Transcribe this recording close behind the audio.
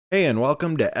Hey, and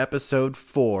welcome to episode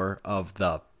 4 of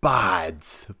the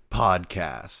Bahds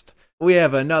podcast. We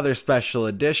have another special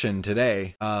edition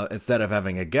today. Instead of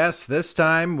having a guest, this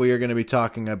time we are going to be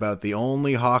talking about the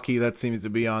only hockey that seems to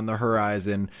be on the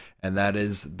horizon, and that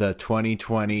is the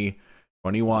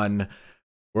 2020-21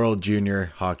 World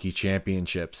Junior Hockey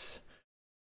Championships.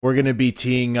 We're going to be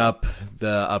teeing up the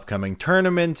upcoming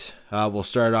tournament. We'll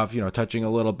start off, touching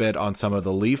a little bit on some of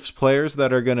the Leafs players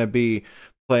that are going to be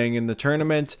playing in the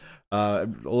tournament, a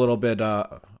little bit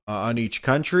on each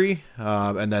country,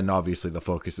 and then obviously the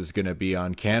focus is going to be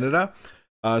on Canada.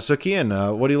 So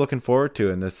Kian, what are you looking forward to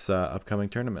in this upcoming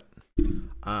tournament?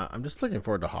 I'm just looking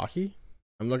forward to hockey.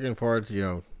 I'm looking forward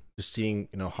to, just seeing,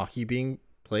 hockey being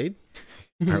played.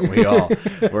 Aren't we all?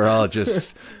 We're all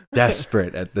just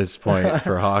desperate at this point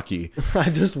for hockey. I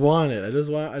just want it. I just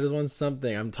want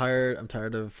something. I'm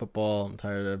tired of football. I'm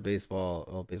tired of baseball.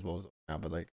 Well, baseball is now,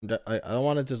 but I don't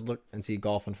want to just look and see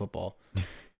golf and football.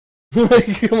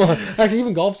 Come on. Actually,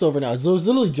 even golf's over now. So it's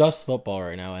literally just football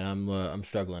right now, and I'm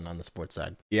struggling on the sports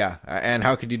side. Yeah, and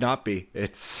how could you not be?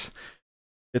 It's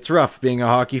rough being a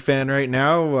hockey fan right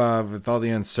now, with all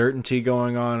the uncertainty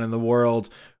going on in the world.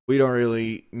 We don't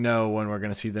really know when we're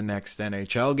going to see the next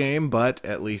NHL game, but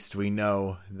at least we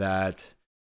know that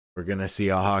we're going to see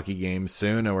a hockey game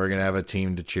soon, and we're going to have a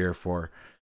team to cheer for.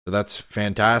 So that's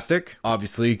fantastic.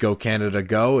 Obviously, go Canada,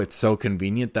 go. It's so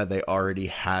convenient that they already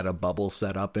had a bubble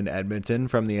set up in Edmonton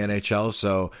from the NHL,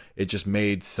 so it just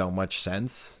made so much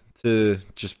sense to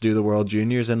just do the World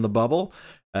Juniors in the bubble.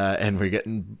 And we're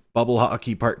getting bubble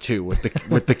hockey part 2 with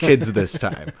the kids this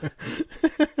time.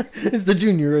 It's the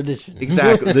junior edition.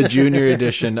 Exactly, the junior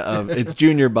edition it's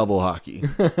junior bubble hockey.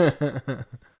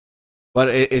 But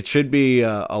it should be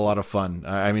a lot of fun.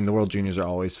 I mean, the World Juniors are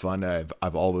always fun.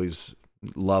 I've always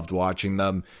loved watching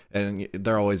them, and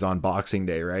they're always on Boxing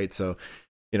Day, right? So,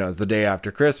 the day after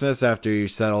Christmas, after you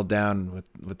settle down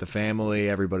with the family,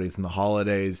 everybody's in the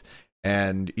holidays.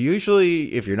 And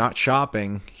usually, if you're not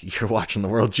shopping, you're watching the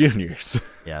World Juniors.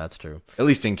 Yeah, that's true. At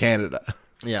least in Canada.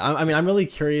 Yeah, I mean, I'm really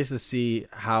curious to see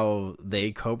how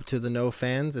they cope to the no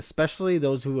fans, especially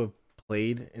those who have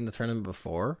played in the tournament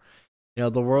before.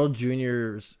 The World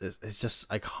Juniors is just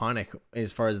iconic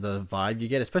as far as the vibe you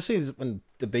get, especially when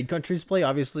the big countries play.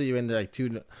 Obviously, when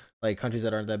two countries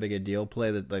that aren't that big a deal play,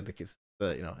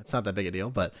 it's not that big a deal.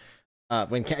 But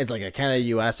when it's like a Canada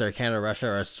US or a Canada Russia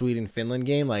or a Sweden Finland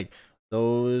game,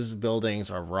 those buildings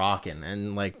are rocking,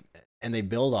 and they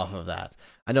build off of that.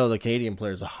 I know the Canadian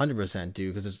players 100%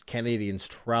 do, because Canadians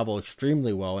travel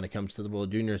extremely well when it comes to the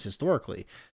World Juniors historically.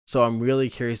 So I'm really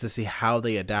curious to see how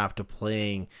they adapt to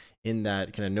playing in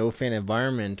that kind of no fan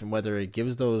environment, and whether it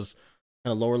gives those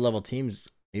kind of lower level teams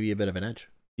maybe a bit of an edge.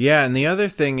 Yeah, and the other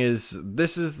thing is,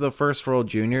 this is the first World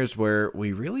Juniors where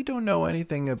we really don't know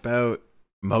anything about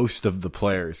most of the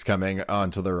players coming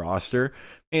onto the roster,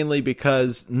 mainly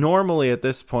because normally at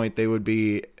this point they would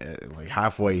be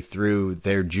halfway through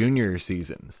their junior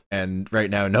seasons, and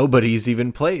right now nobody's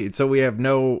even played, so we have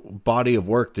no body of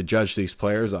work to judge these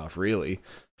players off, really.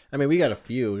 I mean, we got a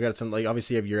few. We got some,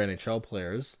 obviously you have your NHL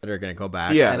players that are going to go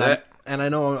back. Yeah, and I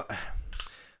know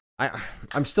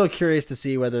I'm still curious to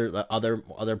see whether the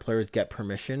other players get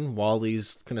permission while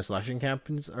these kind of selection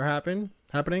camps are happening.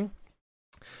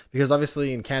 Because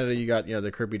obviously in Canada you got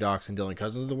the Kirby Docs and Dylan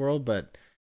Cousins of the world, but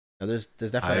there's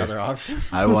definitely other options.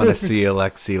 I want to see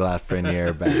Alexis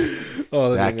Lafreniere back.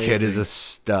 Oh, that kid is a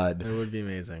stud. It would be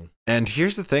amazing. And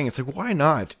here's the thing: it's why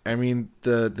not? I mean,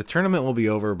 the tournament will be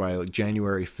over by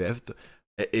January 5th.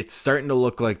 It's starting to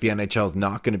look like the NHL is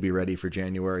not going to be ready for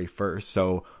January 1st.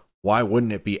 So why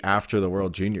wouldn't it be after the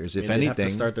World Juniors? If anything, they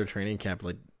have to start their training camp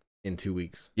in 2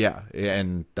 weeks. Yeah,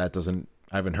 and that doesn't.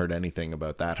 I haven't heard anything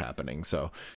about that happening,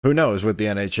 so who knows with the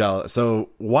NHL. So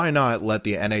why not let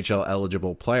the NHL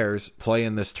eligible players play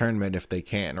in this tournament if they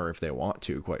can, or if they want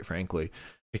to, quite frankly,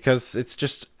 because it's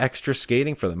just extra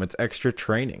skating for them. It's extra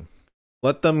training.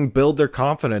 Let them build their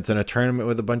confidence in a tournament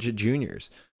with a bunch of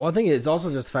juniors. Well, I think it's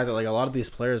also just the fact that a lot of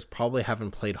these players probably haven't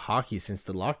played hockey since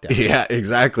the lockdown. Yeah,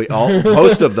 exactly.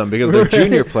 Most of them, because they're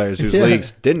junior players whose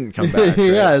leagues didn't come back.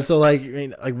 Right? Yeah, so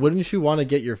wouldn't you want to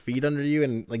get your feet under you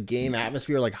and game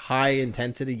atmosphere, high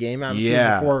intensity game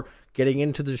atmosphere before getting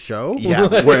into the show?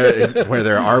 Yeah, where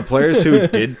there are players who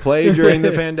did play during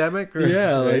the pandemic. Or,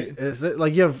 yeah, right?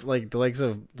 You have the likes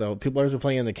of the people who are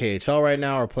playing in the KHL right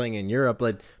now, or playing in Europe,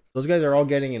 those guys are all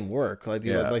getting in work.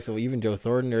 So even Joe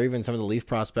Thornton, or even some of the Leaf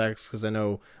prospects, because I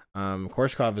know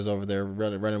Korshkov is over there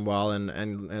running well,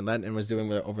 and Lenton was doing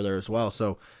it over there as well.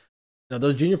 So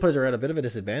those junior players are at a bit of a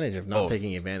disadvantage of not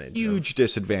taking advantage. Huge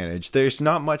disadvantage. There's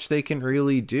not much they can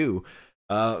really do.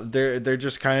 They're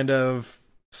just kind of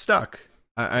stuck.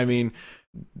 I mean,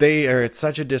 they are at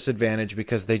such a disadvantage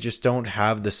because they just don't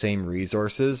have the same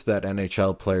resources that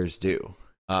NHL players do.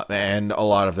 And a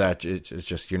lot of that is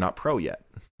just you're not pro yet.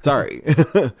 Sorry.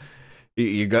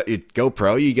 You go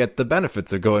pro, you get the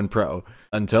benefits of going pro.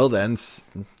 Until then,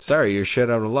 sorry, you're shit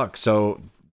out of luck. So,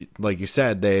 like you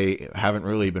said, they haven't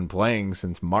really been playing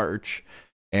since March,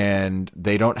 and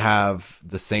they don't have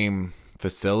the same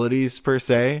facilities per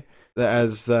se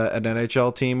as an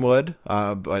NHL team would.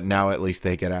 But now at least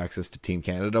they get access to Team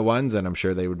Canada ones, and I'm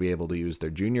sure they would be able to use their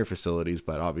junior facilities.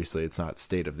 But obviously, it's not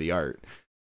state of the art.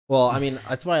 Well, I mean,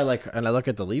 that's why I look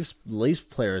at the Leafs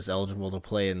players eligible to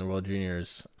play in the World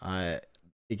Juniors.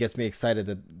 It gets me excited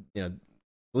that the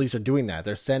Leafs are doing that.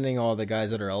 They're sending all the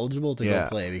guys that are eligible to go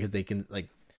play because they can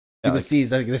people see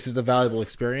that this is a valuable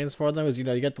experience for them. Is you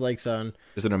get the likes on.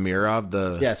 Is it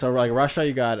Amirov? So like Russia,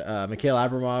 you got Mikhail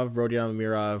Abramov, Rodion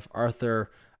Amirov, Arthur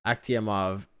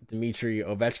Akhtiamov, Dmitry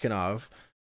Ovechkinov.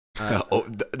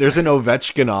 There's an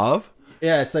Ovechkinov.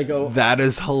 Yeah, it's like that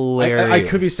is hilarious. I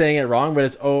could be saying it wrong, but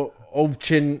it's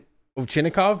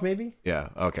Ovchinnikov, maybe. Yeah,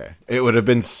 okay. It would have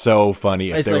been so funny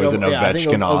if there was an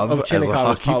Ovechkinov.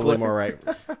 Ovchinnikov is probably more right.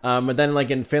 But then, like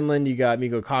in Finland, you got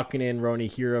Mikko Kakkonen,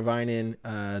 Roni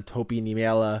Hiravainen, Topi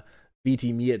Niemela,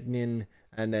 Viti Mietinen,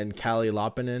 and then Kalle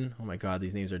Lopinen. Oh my God,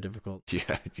 these names are difficult.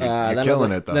 Yeah, you're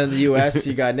killing it though. Then the U.S.,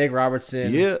 you got Nick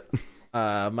Robertson. Yeah.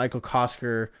 Michael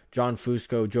Kosker, John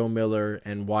Fusco, Joe Miller,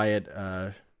 and Wyatt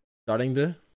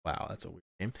Startingde. Wow, that's a weird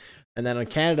name. And then in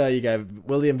Canada, you got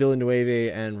William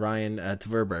Villanueva and Ryan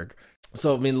Tverberg.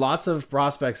 So I mean, lots of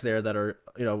prospects there that are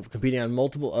competing on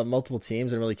multiple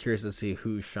teams, and really curious to see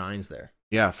who shines there.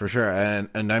 Yeah, for sure.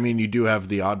 And I mean, you do have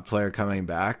the odd player coming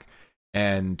back,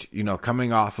 and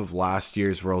coming off of last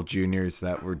year's World Juniors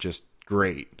that were just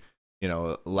great.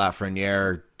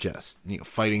 Lafreniere just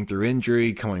fighting through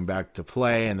injury, coming back to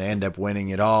play, and they end up winning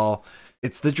it all.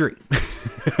 It's the dream.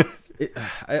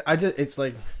 It's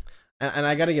like, and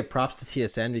I got to give props to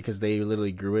TSN because they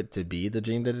literally grew it to be the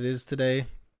dream that it is today.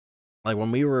 Like when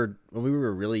we were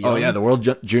really young. Oh yeah, the World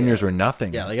Juniors were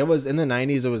nothing. Yeah, like it was in the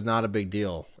 90s. It was not a big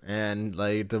deal, and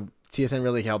like the TSN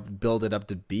really helped build it up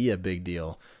to be a big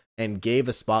deal. And gave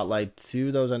a spotlight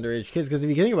to those underage kids. Because if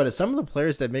you think about it, some of the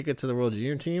players that make it to the World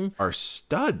Junior team are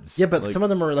studs. Yeah, but some of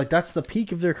them are like, that's the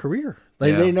peak of their career.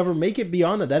 Like they never make it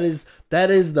beyond that. That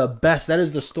is the best. That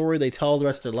is the story they tell the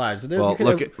rest of their lives. Well,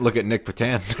 look at Nick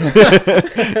Patan.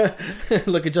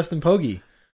 Look at Justin Pogge.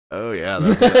 Oh yeah,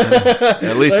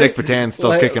 at least Nick Patan's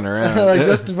still kicking around. Like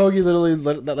Justin Pogge,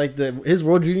 literally, his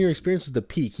World Junior experience was the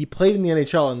peak. He played in the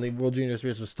NHL, and the World Junior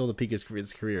experience was still the peak of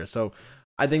his career. So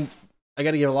I think I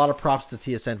got to give a lot of props to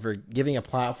TSN for giving a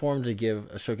platform to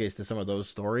give a showcase to some of those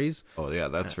stories. Oh yeah,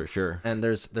 that's for sure. And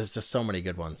there's just so many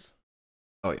good ones.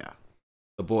 Oh yeah,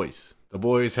 the boys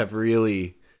have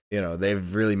really,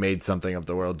 they've really made something of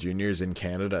the World Juniors in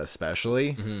Canada,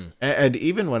 especially, and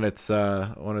even when it's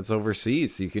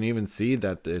overseas, you can even see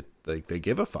that they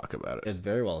give a fuck about it. It's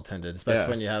very well attended, especially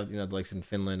when you have like in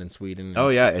Finland and Sweden. Oh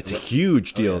yeah, it's a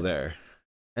huge deal there,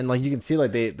 and like you can see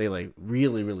like they like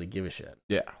really really give a shit.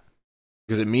 Yeah.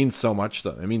 Because it means so much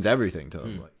to them. It means everything to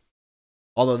them.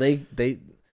 Although they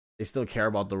still care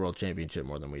about the World Championship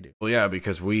more than we do. Well, yeah,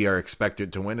 because we are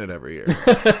expected to win it every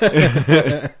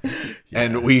year.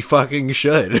 And we fucking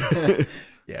should.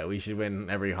 Yeah, we should win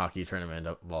every hockey tournament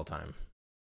of all time.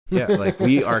 Yeah, like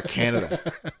we are Canada.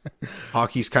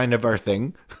 Hockey's kind of our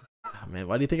thing. Oh, man,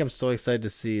 why do you think I'm so excited to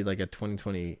see like a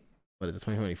 2020... What is it,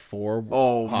 2024?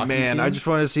 Oh, man, team? I just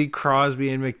want to see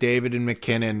Crosby and McDavid and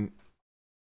McKinnon.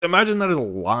 Imagine that as a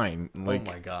line. Like,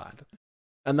 oh my God.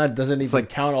 And that doesn't even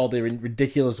count all the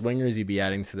ridiculous wingers you'd be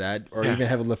adding to that. Or even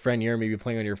have Lafreniere maybe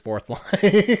playing on your fourth line.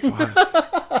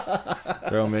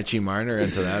 Throw Mitchie Marner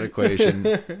into that equation.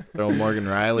 Throw Morgan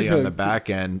Riley on the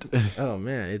back end. Oh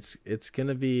man, it's going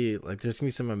to be like, there's going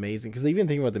to be some amazing, because even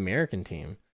thinking about the American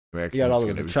team. You got all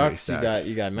of the Chucks,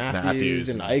 you got Matthews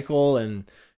and Eichel and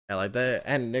like that,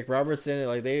 and Nick Robertson,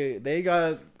 like they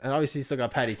got, and obviously you still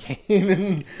got Patty Kane,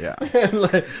 and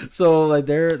so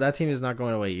that team is not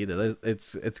going away either.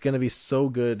 It's gonna be so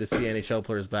good to see NHL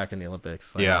players back in the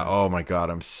Olympics. Oh my God,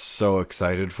 I'm so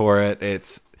excited for it.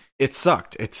 It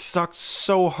sucked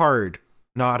so hard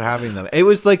not having them. It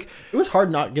was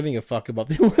hard not giving a fuck about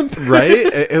the Olympics, right?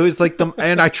 It was like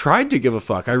and I tried to give a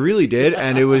fuck, I really did,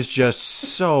 and it was just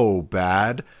so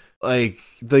bad. Like,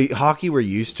 the hockey we're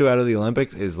used to out of the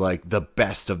Olympics is, like, the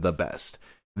best of the best.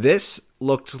 This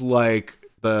looked like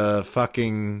the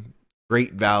fucking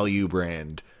Great Value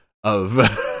brand of...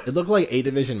 It looked like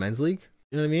A-Division Men's League.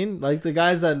 You know what I mean? Like the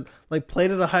guys that like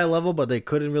played at a high level, but they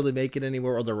couldn't really make it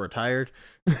anymore, or they're retired.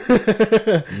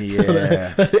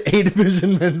 Yeah, A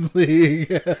division men's league.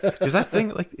 Because that's the thing.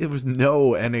 Like, it was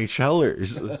no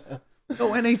NHLers,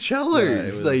 no NHLers.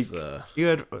 Was, like you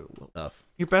had tough.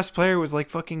 Your best player was like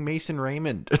fucking Mason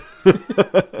Raymond.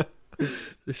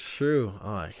 It's true.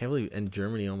 Oh, I can't believe. And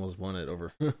Germany almost won it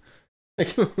over.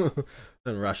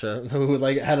 And Russia, who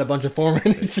like had a bunch of former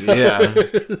NHLers.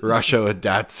 Yeah, Russia with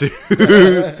Datsu.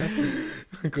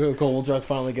 Kovalchuk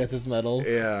finally gets his medal.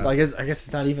 Yeah, I guess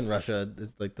it's not even Russia.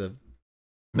 It's like the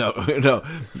no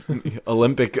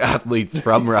Olympic athletes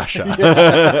from Russia.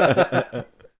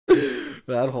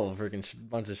 That whole freaking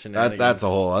bunch of shenanigans. That's a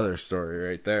whole other story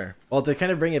right there. Well, to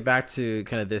kind of bring it back to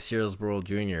kind of this year's World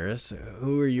Juniors,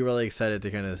 who are you really excited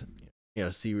to kind of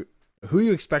see? Who are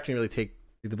you expecting to really take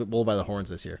the bull by the horns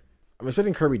this year? I'm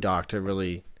expecting Kirby Doc to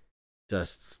really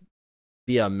just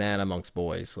be a man amongst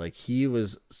boys. Like, he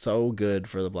was so good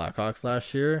for the Blackhawks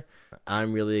last year.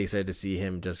 I'm really excited to see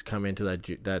him just come into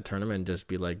that tournament and just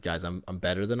be like, guys, I'm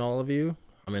better than all of you.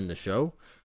 I'm in the show,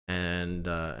 and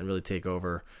really take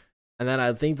over. And then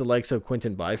I think the likes of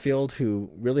Quinton Byfield,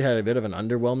 who really had a bit of an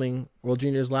underwhelming World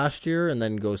Juniors last year, and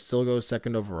then still goes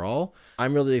second overall.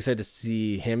 I'm really excited to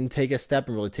see him take a step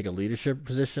and really take a leadership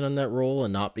position on that role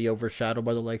and not be overshadowed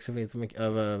by the likes of Nathan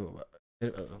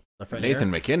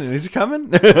McKinnon is he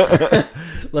coming?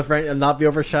 And not be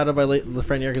overshadowed by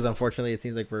Lafreniere, because unfortunately it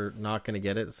seems like we're not going to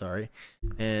get it. Sorry.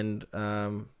 And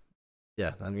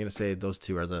yeah, I'm going to say those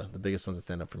two are the biggest ones that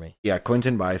stand up for me. Yeah,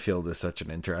 Quinton Byfield is such an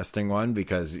interesting one,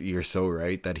 because you're so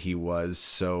right that he was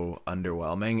so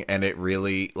underwhelming, and it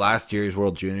really, last year's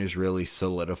World Juniors really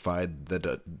solidified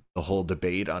the whole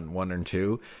debate on 1 and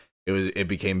 2. It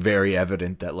became very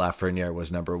evident that Lafreniere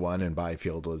was number 1 and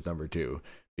Byfield was number 2,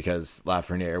 because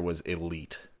Lafreniere was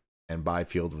elite and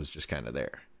Byfield was just kind of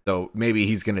there. So maybe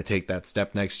he's going to take that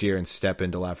step next year and step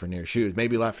into Lafreniere's shoes.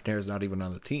 Maybe Lafreniere's not even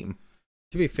on the team.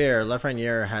 To be fair,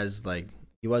 Lafreniere has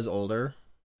he was older.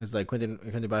 It's like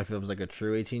Quinton Byfield was like a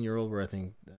true 18-year-old, where I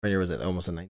think Lafreniere was almost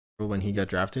a 19-year-old when he got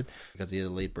drafted because he had a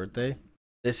late birthday.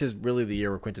 This is really the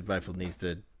year where Quinton Byfield needs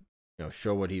to,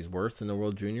 show what he's worth in the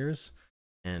World Juniors,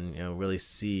 and really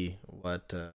see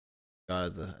what got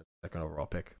as the second overall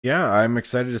pick. Yeah, I'm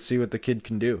excited to see what the kid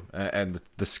can do, and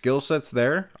the skill set's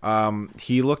there.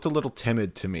 He looked a little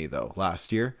timid to me though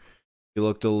last year. He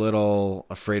looked a little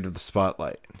afraid of the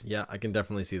spotlight. Yeah, I can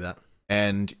definitely see that.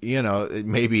 And,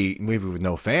 maybe with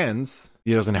no fans,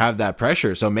 he doesn't have that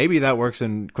pressure. So maybe that works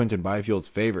in Quinton Byfield's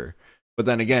favor. But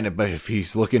then again, if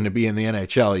he's looking to be in the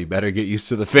NHL, you better get used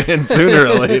to the fans sooner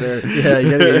or later. Yeah,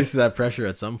 you gotta get used to that pressure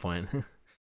at some point.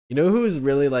 You know who is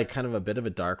really kind of a bit of a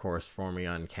dark horse for me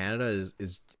on Canada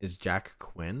is Jack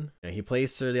Quinn. He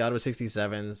plays for the Ottawa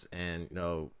 67s, and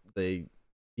the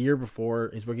year before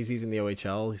his rookie season in the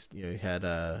OHL, he had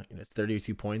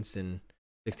 32 points in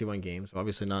 61 games. So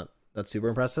obviously not super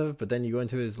impressive, but then you go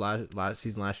into his last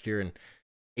season last year and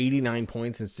 89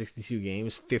 points in 62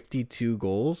 games, 52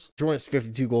 goals.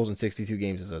 52 goals in 62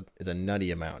 games is a nutty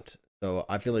amount. So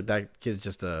I feel like that kid's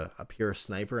just a pure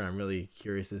sniper, and I'm really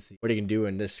curious to see what he can do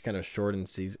in this kind of shortened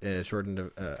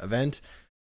event,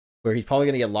 where he's probably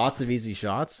going to get lots of easy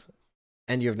shots,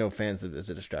 and you have no fans as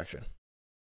a distraction.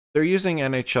 They're using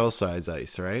NHL size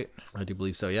ice, right? I do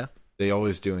believe so, yeah. They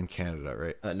always do in Canada,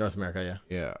 right? North America,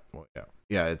 yeah. Yeah, well, yeah.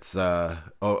 Yeah, it's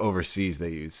overseas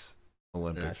they use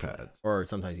Olympic pads. Or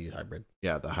sometimes you use hybrid.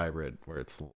 Yeah, the hybrid where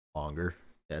it's longer.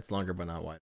 Yeah, it's longer but not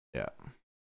wide. Yeah.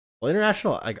 Well,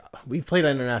 international, we've played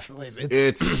at international.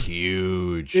 It's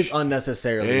huge. It's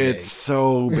unnecessarily big. It's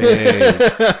so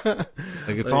big.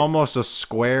 It's almost a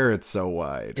square. It's so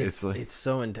wide. It's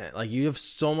so intense. You have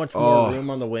so much more room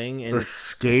on the wing, and the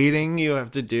skating you have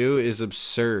to do is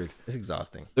absurd. It's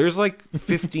exhausting. There's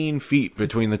 15 feet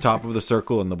between the top of the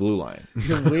circle and the blue line.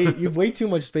 You have way too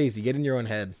much space. You get in your own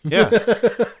head. Yeah.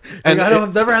 And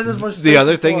I've never had this much space. The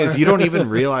other thing is you don't even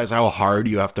realize how hard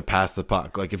you have to pass the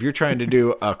puck. If you're trying to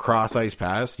do a cross ice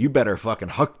pass, you better fucking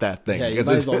hook that thing. Yeah, you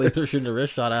might as well through shooting a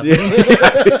wrist shot after.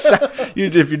 Yeah, exactly.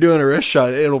 If you're doing a wrist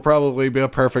shot, it'll probably be a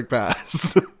perfect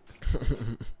pass.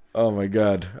 Oh my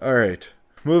god. All right.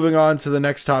 Moving on to the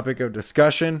next topic of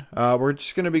discussion. We're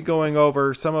just going to be going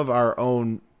over some of our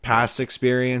own past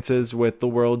experiences with the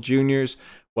World Juniors,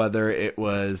 whether it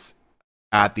was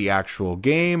at the actual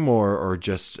game or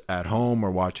just at home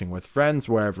or watching with friends,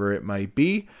 wherever it might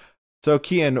be. So,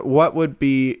 Kian, what would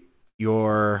be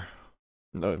your...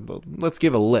 let's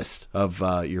give a list of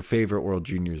your favorite World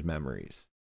Juniors memories.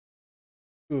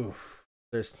 Oof.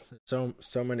 There's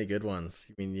so many good ones.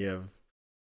 I mean,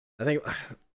 I think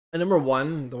number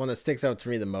one, the one that sticks out to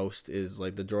me the most is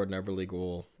the Jordan Eberle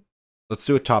goal Let's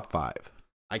do a top 5.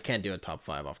 I can't do a top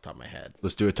 5 off the top of my head.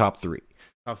 Let's do a top 3.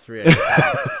 Top 3,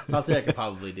 top 3 I could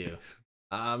probably do.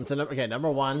 Number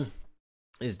 1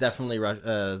 is definitely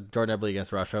Jordan Eberle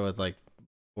against Russia with like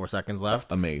 4 seconds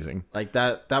left. Amazing. Like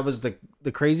that was the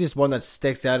craziest one that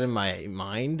sticks out in my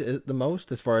mind the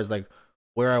most, as far as like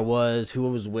where I was, who I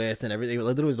was with, and everything.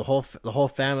 Like, literally, the whole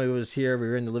family was here. We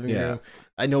were in the living room.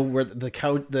 I know where the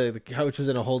couch was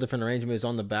in a whole different arrangement. It was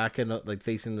on the back and like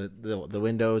facing the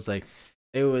windows. Like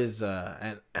it was,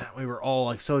 and we were all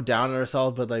like so down on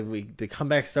ourselves. But like the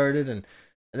comeback started, and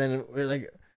then we're like,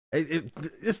 and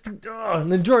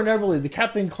then Jordan Eberle, the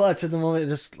captain clutch at the moment,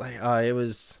 just like it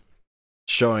was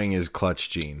showing his clutch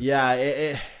gene. Yeah,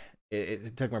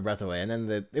 it took my breath away. And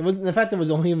then it was the fact that it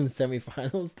was only in the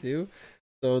semifinals too.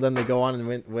 So then they go on and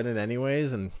win it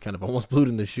anyways, and kind of almost blew it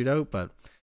in the shootout. But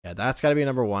yeah, that's got to be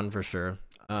number 1 for sure.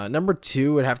 Number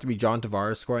 2 would have to be John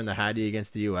Tavares scoring the Hattie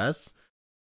against the U.S.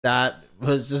 That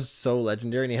was just so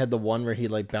legendary. And he had the one where he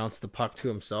like bounced the puck to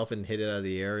himself and hit it out of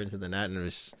the air into the net, and it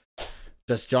was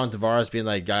just John Tavares being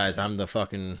like, "Guys, I'm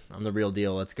the real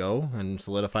deal. Let's go," and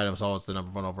solidified himself as the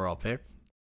number 1 overall pick.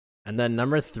 And then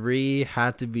number 3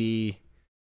 had to be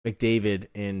McDavid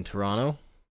in Toronto,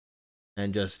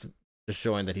 and just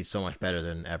showing that he's so much better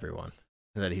than everyone.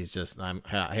 That he's just, I'm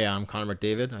Connor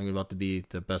McDavid. I'm about to be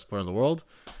the best player in the world,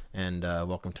 and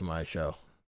welcome to my show.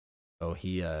 So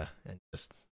he and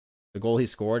just the goal he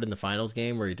scored in the finals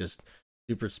game, where he just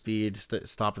super speed,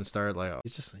 stop and start. Like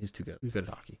he's too good. He's good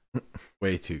at hockey.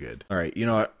 Way too good. All right, you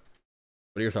know what?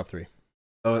 What are your top 3?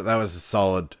 Oh, that was a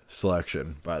solid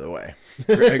selection, by the way.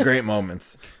 Great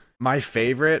moments. My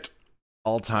favorite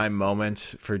all-time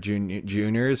moment for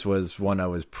juniors was one I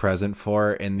was present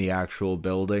for in the actual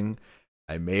building.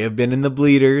 I may have been in the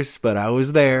bleeders, but I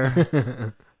was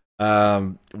there.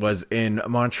 Was in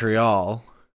Montreal.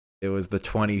 It was the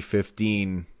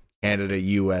 2015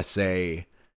 Canada-USA.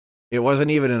 It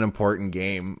wasn't even an important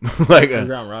game. It was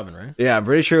round robin, right? Yeah, I'm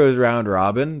pretty sure it was round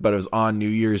robin, but it was on New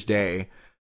Year's Day.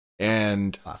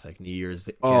 And classic New Year's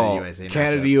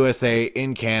Canada USA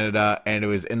in Canada, and it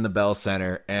was in the Bell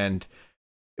Center, and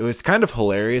it was kind of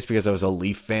hilarious because I was a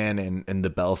Leaf fan in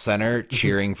the Bell Center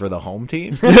cheering for the home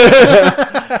team.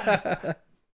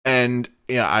 And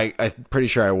I'm pretty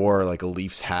sure I wore like a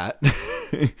Leafs hat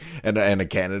and a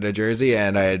Canada jersey,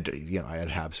 and I had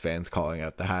Habs fans calling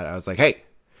out the hat. I was like, "Hey,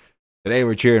 today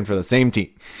we're cheering for the same team."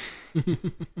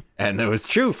 And it was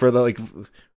true for the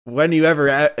when are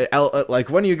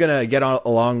you gonna get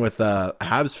along with a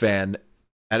Habs fan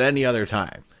at any other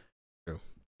time? True.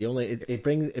 It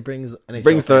brings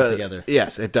NHL fans together.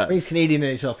 Yes, it does. It brings Canadian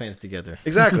NHL fans together.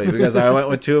 Exactly, because I went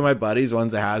with 2 of my buddies.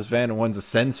 One's a Habs fan and one's a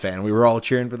Sens fan. We were all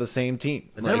cheering for the same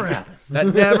team. It never happens. That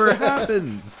never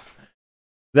happens.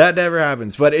 That never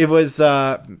happens. But it was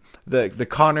the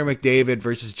Connor McDavid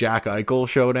versus Jack Eichel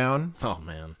showdown. Oh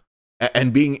man.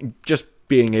 And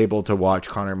being able to watch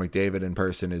Connor McDavid in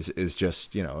person is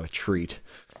just, a treat.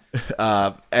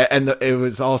 It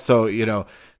was also,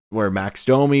 where Max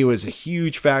Domi was a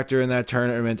huge factor in that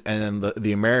tournament. And then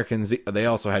the Americans, they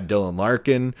also had Dylan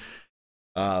Larkin.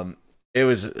 It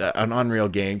was an unreal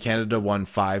game. Canada won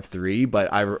 5-3,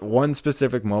 but one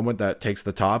specific moment that takes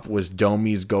the top was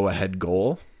Domi's go-ahead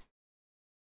goal.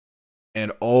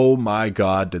 And oh my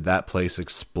God, did that place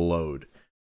explode.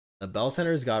 The Bell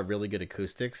Center's got really good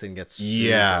acoustics and gets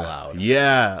super loud.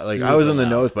 Yeah, I was in the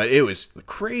nose, but it was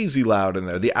crazy loud in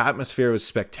there. The atmosphere was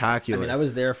spectacular. I mean, I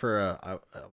was there for a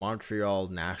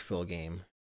Montreal-Nashville game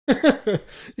in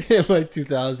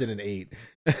 2008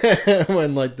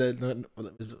 when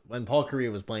when Paul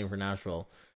Kariya was playing for Nashville,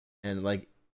 and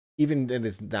even in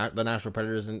the Nashville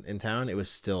Predators in town, it was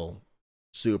still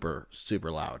super, super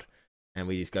loud. And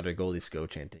we just got a Gold Leafs Go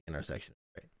chanting in our section.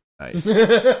 Right. Nice.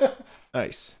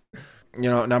 Nice.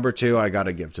 Number 2, I got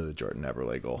to give to the Jordan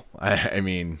Eberle goal. I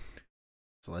mean,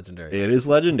 it's legendary. It is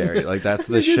legendary. That's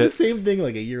the shit. The same thing a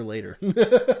year later.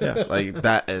 Yeah,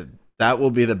 that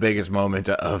will be the biggest moment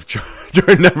of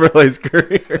Jordan Eberle's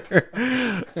career.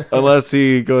 Unless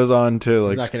he goes on to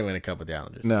He's not going to win a cup with the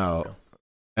Islanders. No.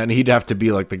 And he'd have to be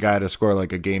the guy to score a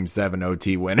Game 7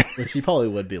 OT winner. Which he probably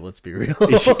would be, let's be real.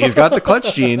 He's got the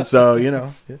clutch gene,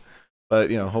 so, But,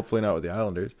 hopefully not with the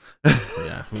Islanders.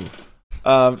 Yeah.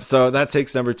 So that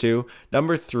takes number 2.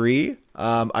 Number 3,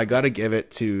 I got to give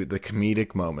it to the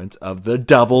comedic moment of the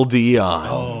double Dion.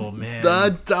 Oh, man.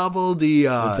 The double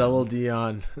Dion. The double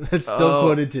Dion. That's still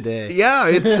quoted today. Yeah,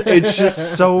 it's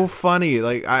just so funny.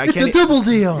 It's a double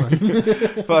Dion.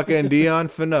 Fucking Dion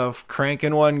Phaneuf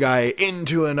cranking one guy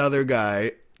into another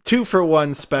guy.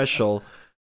 2-for-1 special.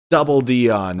 Double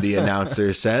Dion, the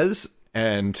announcer says.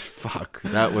 And fuck,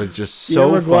 that was just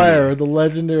so Maguire, funny. the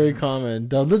legendary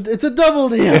comment. It's a double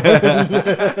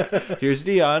Dion. Here's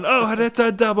Dion. Oh, that's a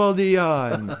double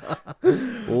Dion.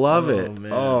 Love it.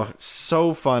 Man. Oh,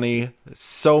 so funny,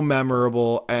 so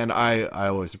memorable, and I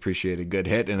always appreciate a good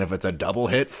hit. And if it's a double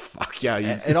hit, fuck yeah.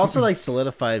 It also like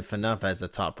solidified FNUF as the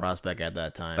top prospect at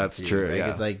that time. That's too, true. Right?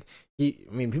 Yeah. It's like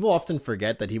people often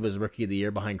forget that he was Rookie of the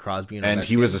Year behind Crosby and Ovechkin.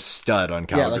 He was a stud on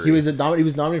Calgary. Yeah, like he was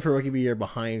nominated for Rookie of the Year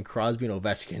behind Crosby and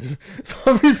Ovechkin. So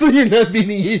obviously you're not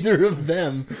beating either of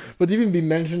them, but to even be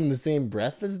mentioned in the same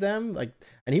breath as them, like,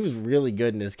 and he was really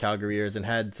good in his Calgary years and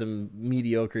had some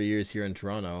mediocre years here in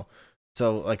Toronto.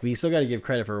 So like we still got to give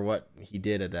credit for what he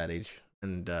did at that age,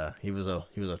 and he was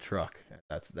a truck.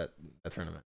 That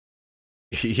tournament.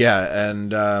 Yeah,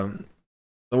 and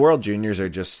the World Juniors are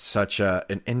just such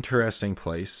an interesting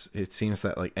place. It seems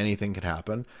that like anything could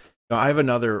happen. Now, I have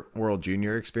another World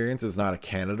Junior experience. It's not a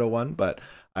Canada one, but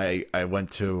I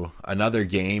went to another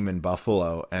game in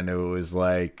Buffalo, and it was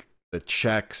like the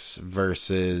Czechs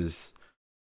versus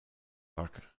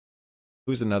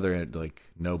who's another like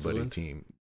nobody Switzerland? team.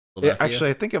 Slovakia? Actually,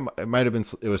 I think it might have been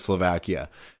it was Slovakia.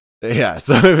 Yeah,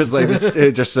 so it was like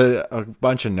just a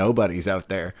bunch of nobodies out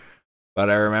there. But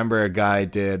I remember a guy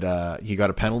he got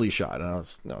a penalty shot, and I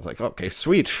was like, okay,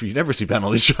 sweet. You never see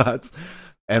penalty shots.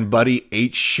 And Buddy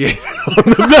ate shit on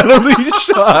the penalty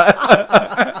shot.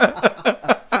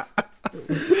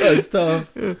 That's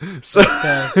tough.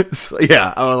 So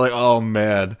yeah, I was like, oh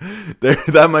man,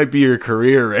 that might be your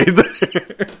career right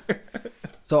there.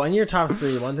 So in your top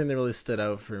three, one thing that really stood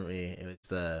out for me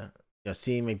was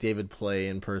seeing McDavid play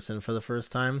in person for the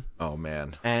first time. Oh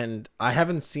man. And I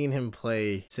haven't seen him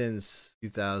play since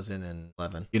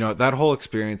 2011. That whole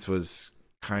experience was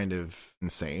kind of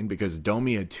insane because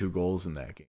Domi had 2 goals in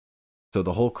that game. So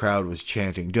the whole crowd was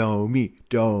chanting, Domi,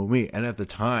 Domi. And at the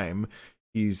time,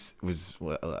 was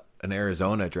an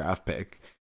Arizona draft pick.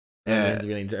 And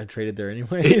getting traded there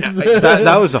anyway.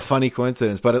 that was a funny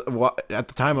coincidence. But at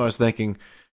the time, I was thinking,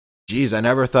 geez, I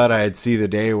never thought I'd see the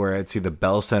day where I'd see the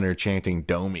Bell Center chanting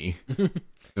Domi.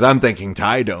 Because I'm thinking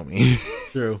Ty Domi.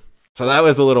 True. So that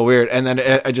was a little weird. And then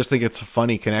I just think it's a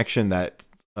funny connection that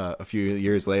a few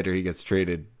years later he gets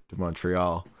traded to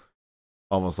Montreal.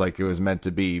 Almost like it was meant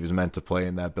to be. He was meant to play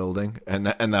in that building.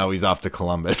 And now he's off to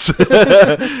Columbus.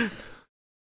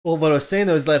 Well, what I was saying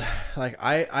though is that like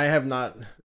I have not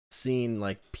seen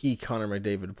like peak Connor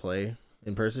McDavid play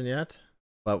in person yet.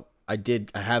 But I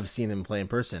have seen him play in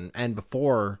person. And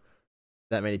before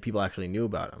that many people actually knew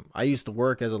about him. I used to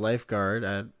work as a lifeguard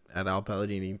at Al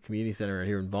Palladini Community Center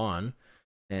here in Vaughan,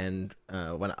 and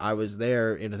when I was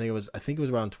there, and I think it was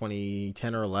around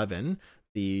 2010 or 11,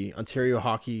 the Ontario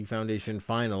Hockey Foundation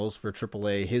Finals for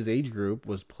AAA, his age group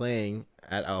was playing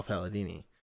at Al Palladini.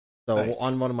 So Nice.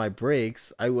 On one of my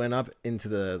breaks, I went up into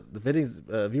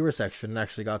the viewer section and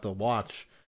actually got to watch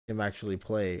him actually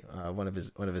play one of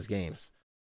his games.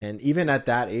 And even at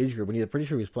that age group, when I'm pretty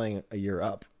sure he was playing a year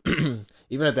up, even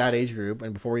at that age group,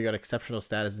 and before he got exceptional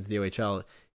status into the OHL,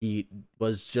 he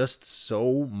was just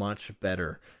so much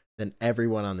better than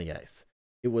everyone on the ice.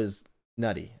 It was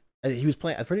nutty. He was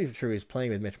playing. I'm pretty sure he was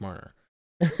playing with Mitch Marner,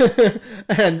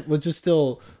 and was just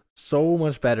still so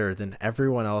much better than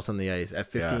everyone else on the ice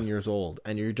at 15 years old.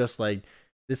 And you're just like,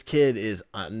 this kid is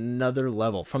another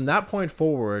level. From that point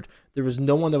forward, there was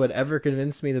no one that would ever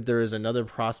convince me that there is another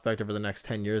prospect over the next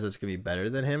 10 years that's going to be better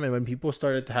than him. And when people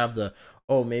started to have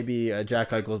maybe Jack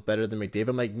Eichel is better than McDavid,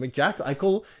 I'm like, Jack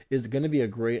Eichel is going to be a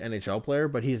great NHL player,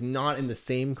 but he's not in the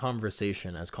same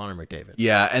conversation as Connor McDavid.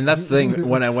 Yeah, and that's the thing.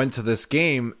 When I went to this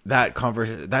game, that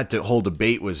whole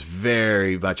debate was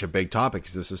very much a big topic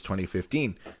because this was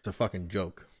 2015. It's a fucking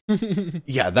joke.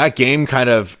 Yeah, that game kind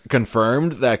of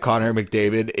confirmed that Connor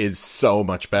McDavid is so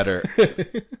much better.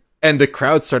 And the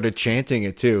crowd started chanting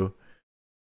it too.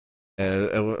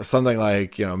 And it was something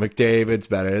like, McDavid's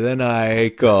better than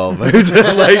Eichel.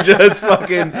 Like just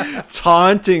fucking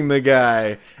taunting the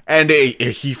guy. And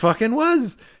he fucking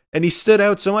was. And he stood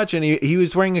out so much. And he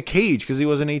was wearing a cage because he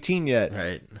wasn't 18 yet.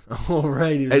 Right. Oh,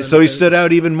 right. And so he stood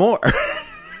out even more.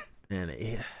 And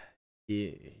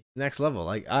he next level.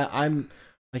 Like I'm.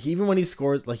 Like, even when he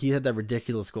scores, like, he had that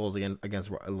ridiculous goals against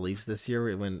the Leafs this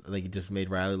year when, like, he just made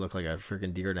Riley look like a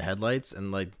freaking deer in the headlights.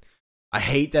 And, like, I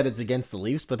hate that it's against the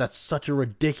Leafs, but that's such a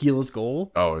ridiculous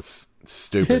goal. Oh, it's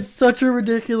stupid. It's such a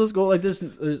ridiculous goal. Like, there's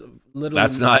literally...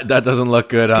 That doesn't look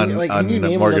good on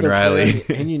Morgan Riley.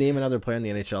 Can you name another player in the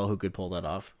NHL who could pull that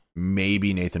off?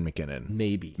 Maybe Nathan McKinnon.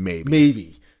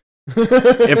 Maybe.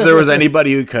 If there was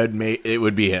anybody who could, it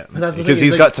would be him because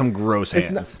he's got some gross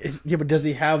hands. But does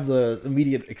he have the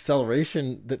immediate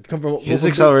acceleration that come from his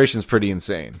acceleration is pretty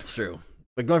insane? It's true.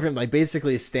 Like going from like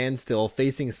basically a standstill,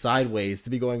 facing sideways, to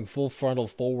be going full frontal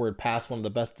forward past one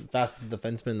of the fastest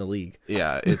defensemen in the league.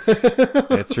 Yeah,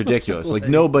 it's ridiculous. Like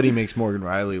nobody makes Morgan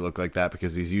Rielly look like that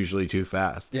because he's usually too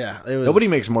fast. Yeah, Nobody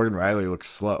makes Morgan Rielly look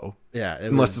slow. Yeah,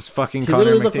 unless it's fucking he Connor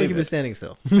literally McDavid. looked like he was standing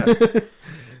still. Yeah.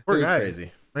 Poor It was guy.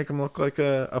 crazy. Make him look like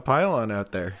a pylon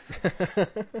out there.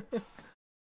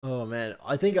 Oh man,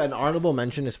 I think an honorable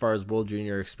mention as far as World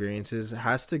Junior experiences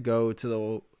has to go to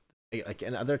the like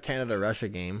another Canada-Russia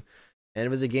game, and it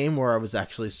was a game where I was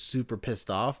actually super pissed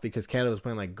off because Canada was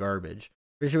playing like garbage.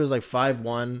 Pretty sure it was like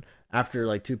 5-1 after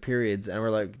like 2 periods, and we're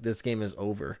like, this game is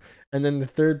over. And then the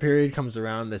third period comes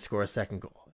around, they score a second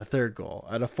goal, a third goal,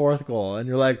 and a fourth goal, and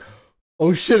you're like,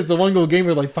 oh shit, it's a 1-goal game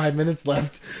with like 5 minutes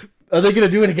left. Are they gonna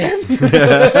do it again?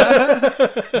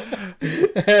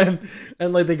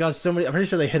 and like they got so many. I'm pretty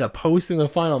sure they hit a post in the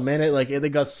final minute. Like they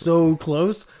got so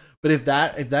close. But if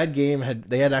that game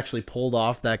had actually pulled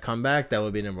off that comeback, that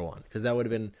would be number one, because that would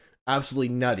have been absolutely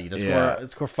nutty to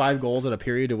score 5 goals in a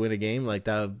period to win a game like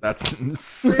that. That's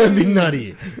insane. That'd be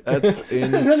nutty. That's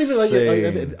insane. Not even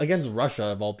like against Russia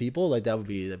of all people. Like that'd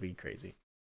be crazy.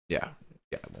 Yeah,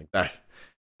 like that.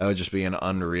 That would just be an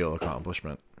unreal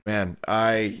accomplishment, man.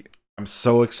 I'm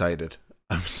so excited.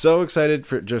 I'm so excited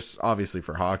for just obviously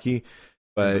for hockey,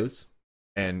 but Boots.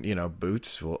 And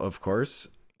Boots will, of course.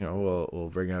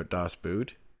 We'll bring out Das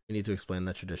Boot. We need to explain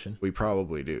that tradition. We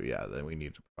probably do, yeah. Then we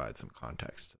need to provide some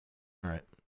context. All right,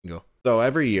 go. So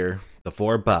every year, the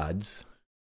 4 Bahds,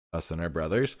 us and our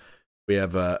brothers, we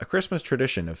have a Christmas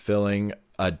tradition of filling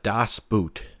a Das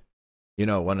Boot.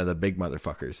 One of the big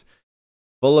motherfuckers,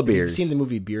 full of beers. If you've seen the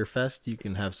movie Beer Fest, you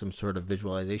can have some sort of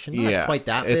visualization. Not quite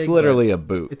that big. It's literally a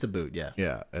boot. It's a boot, yeah.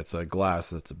 Yeah, it's a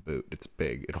glass that's a boot. It's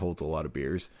big. It holds a lot of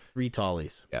beers. 3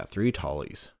 tallies. Yeah, 3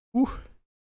 tallies. Whew.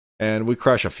 And we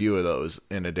crush a few of those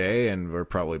in a day, and we're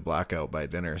probably blackout by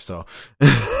dinner. So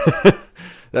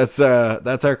that's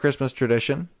our Christmas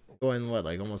tradition. Going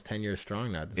like almost 10 years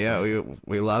strong now. Yeah,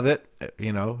 we love it.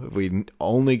 We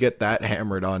only get that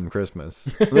hammered on Christmas.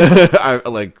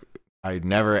 I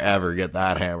never ever get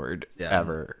that hammered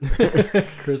ever.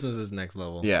 Christmas is next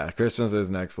level. Yeah, Christmas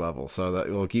is next level. So that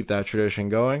we'll keep that tradition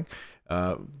going,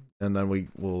 and then we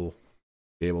will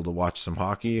be able to watch some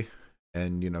hockey.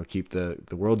 And keep the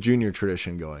World Junior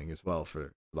tradition going as well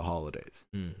for the holidays.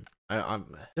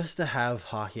 I'm just to have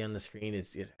hockey on the screen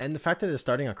and the fact that it's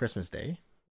starting on Christmas Day.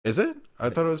 Is it? I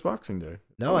thought it was Boxing Day.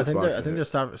 No, I think they're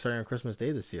starting on Christmas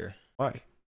Day this year. Why?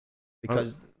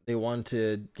 Because they want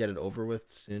to get it over with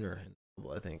sooner.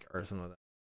 I think, or something like that.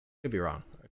 Could be wrong.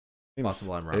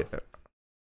 Possible I'm wrong.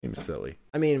 Seems silly.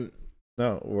 I mean,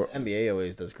 no. NBA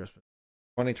always does Christmas.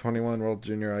 2021 World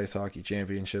Junior Ice Hockey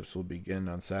Championships will begin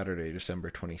on Saturday,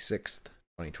 December 26th,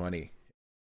 2020,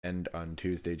 and on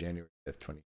Tuesday, January 5th,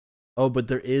 2020. Oh, but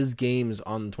there is games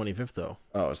on the 25th, though.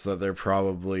 Oh, so they're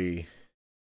probably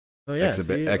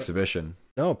exhibition.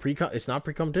 No, it's not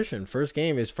pre-competition. First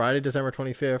game is Friday, December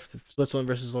 25th, Switzerland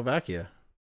versus Slovakia.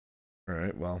 All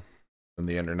right, well, then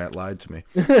the internet lied to me.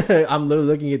 I'm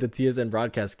literally looking at the TSN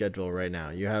broadcast schedule right now.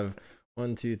 You have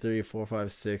 1, 2, 3, 4,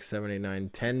 5, 6, 7, 8, 9,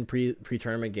 10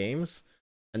 pre-tournament games,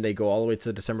 and they go all the way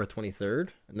to December 23rd,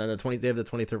 and then they have the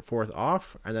 24th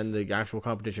off, and then the actual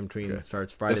competition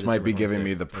starts Friday. This might be giving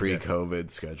me the pre-COVID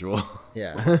schedule.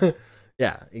 Yeah.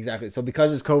 Yeah, exactly. So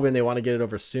because it's COVID and they want to get it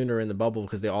over sooner in the bubble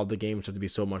because all the games have to be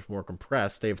so much more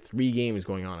compressed, they have 3 games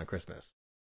going on Christmas.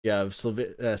 You have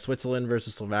Switzerland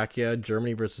versus Slovakia,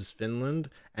 Germany versus Finland,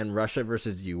 and Russia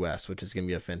versus US, which is going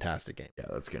to be a fantastic game. Yeah,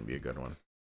 that's going to be a good one.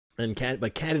 And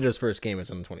Canada's first game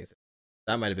is on the 26th.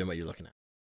 That might have been what you're looking at.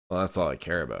 Well, that's all I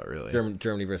care about, really.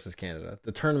 Germany versus Canada.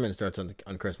 The tournament starts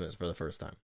on Christmas for the first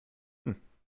time. So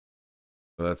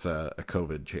that's a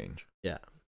COVID change. Yeah.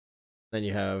 Then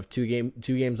you have two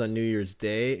games on New Year's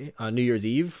Day, New Year's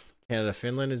Eve. Canada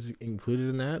Finland is included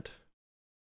in that.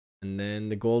 And then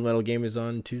the gold medal game is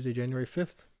on Tuesday, January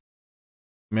 5th.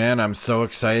 Man, I'm so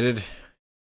excited.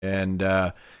 And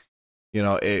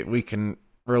we can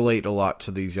relate a lot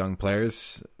to these young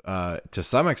players to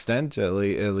some extent, at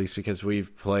least because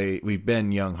we've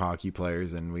been young hockey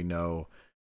players and we know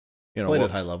played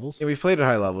at high levels. Yeah, we've played at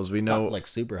high levels. We know, not like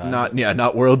super high.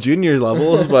 Not world junior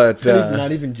levels, but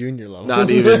not even junior levels. Not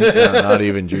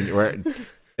even junior. We're,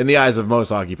 in the eyes of most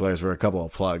hockey players, we're a couple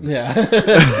of plugs. Yeah.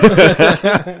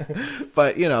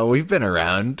 But we've been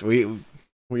around. We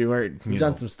weren't. We've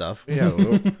done some stuff.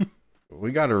 Yeah,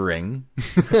 we got a ring.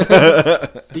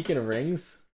 Speaking of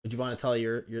rings, would you want to tell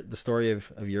the story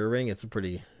of your ring? It's a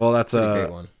pretty that's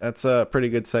great one. That's a pretty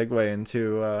good segue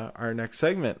into our next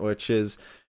segment, which is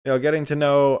getting to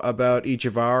know about each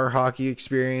of our hockey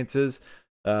experiences.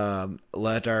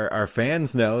 let our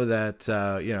fans know that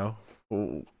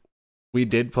we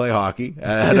did play hockey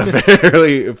at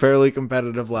a fairly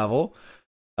competitive level.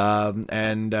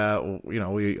 And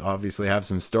we obviously have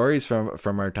some stories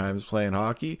from our times playing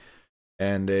hockey,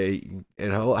 and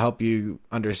it'll help you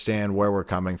understand where we're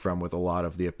coming from with a lot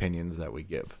of the opinions that we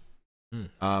give.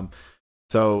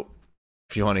 So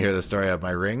if you want to hear the story of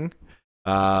my ring,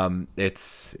 it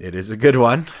is a good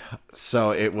one.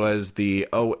 So it was the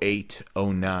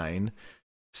 08-09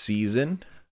 season,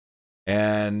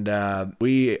 and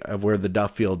we were the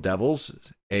Duffield Devils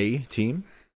A team,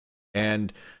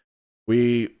 and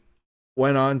we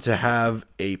went on to have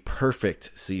a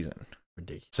perfect season.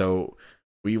 Ridiculous. So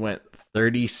we went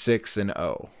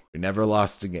 36-0. We never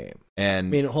lost a game. And I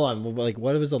mean, hold on. Like,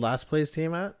 what was the last place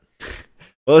team at?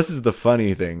 Well, this is the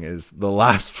funny thing: is the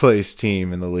last place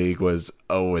team in the league was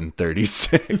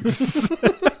 0-36.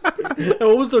 And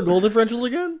what was their goal differential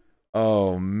again?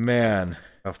 Oh man,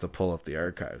 I have to pull up the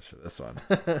archives for this one.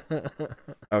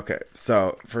 Okay,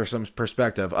 so for some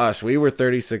perspective, we were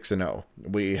 36-0.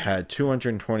 We had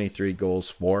 223 goals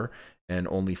for and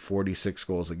only 46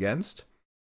 goals against.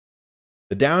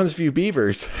 The Downsview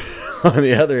Beavers, on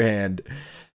the other hand,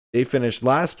 they finished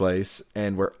last place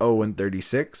and were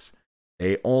 0-36.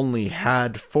 They only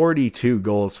had 42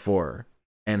 goals for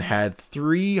and had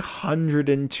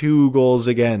 302 goals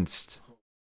against.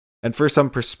 And for some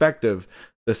perspective,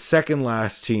 the second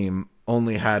last team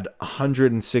only had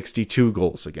 162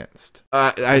 goals against.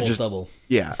 Double.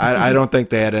 Yeah, I don't think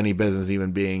they had any business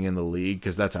even being in the league,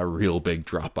 because that's a real big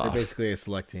drop off. They're basically a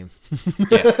select team.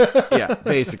 yeah,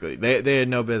 basically they had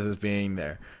no business being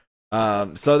there.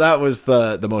 So that was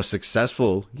the most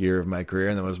successful year of my career,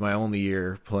 and that was my only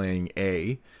year playing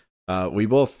A. We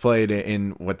both played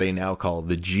in what they now call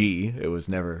the G. It was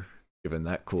never given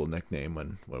that cool nickname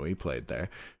when we played there.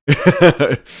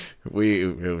 It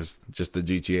was just the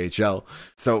GTHL.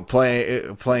 So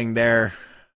playing there,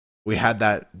 we had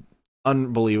that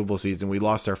unbelievable season. We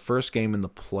lost our first game in the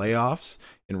playoffs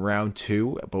in round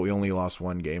 2, but we only lost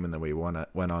one game, and then we went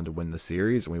on to win the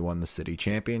series, and we won the city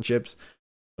championships.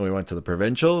 We went to the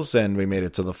provincials, and we made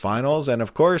it to the finals, and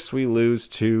of course we lose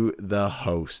to the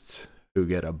hosts, who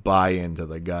get a buy into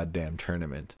the goddamn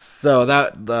tournament. So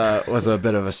that was a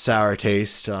bit of a sour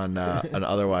taste on an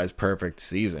otherwise perfect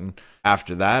season.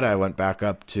 After that, I went back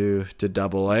up to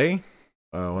Double A.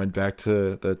 Went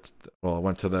to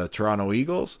the Toronto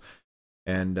Eagles,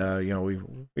 and we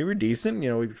were decent.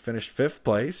 We finished 5th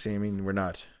place. I mean, we're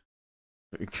not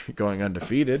going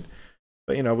undefeated.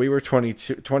 But, we were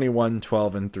 21,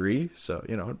 12, and 3. So,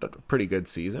 a pretty good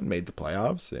season. Made the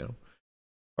playoffs,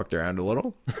 Fucked around a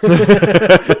little.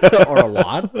 Or a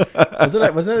lot. Was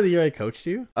that the year I coached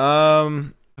you?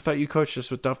 I thought you coached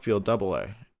us with Duffield Double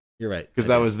A. You're right. Because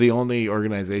that was the only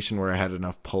organization where I had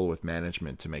enough pull with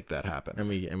management to make that happen. And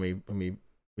we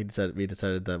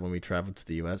decided that when we traveled to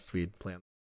the US, we'd plan.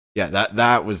 Yeah,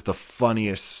 that was the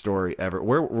funniest story ever.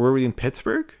 Where were we, in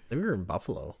Pittsburgh? I think we were in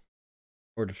Buffalo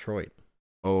or Detroit.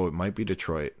 Oh, it might be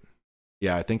Detroit.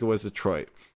 Yeah, I think it was Detroit.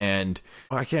 And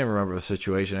I can't remember the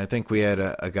situation. I think we had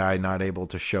a guy not able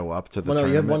to show up to the tournament.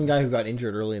 You had one guy who got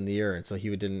injured early in the year, and so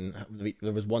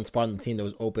there was one spot on the team that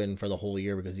was open for the whole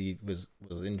year because he was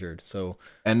injured. So,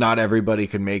 and not everybody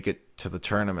could make it to the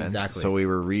tournament. Exactly. So we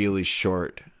were really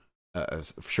short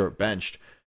benched.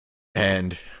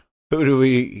 And who do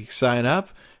we sign up?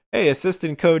 Hey,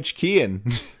 assistant coach Kean.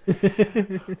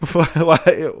 Why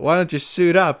don't you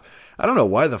suit up? I don't know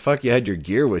why the fuck you had your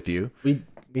gear with you.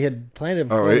 We had planned it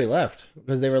before we left,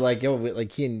 because they were like, "Yo,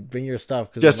 Kean, bring your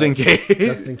stuff, just in case."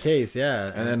 Just in case,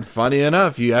 yeah. And then, funny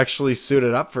enough, you actually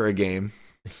suited up for a game,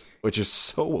 which is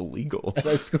so illegal. And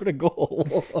I scored a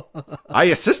goal. I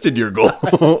assisted your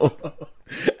goal.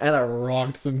 And I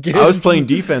rocked some kids. I was playing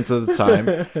defense at the time.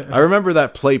 I remember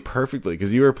that play perfectly,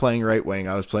 because you were playing right wing.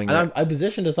 I was playing right. I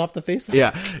positioned us off the face-off.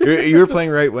 Yeah, you were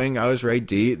playing right wing. I was right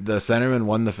D. The centerman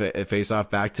won the face-off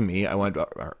back to me. I went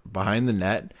behind the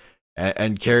net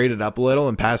and carried it up a little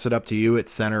and passed it up to you at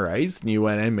center ice. And you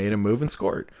went in, made a move, and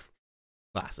scored.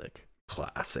 Classic.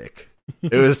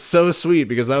 It was so sweet,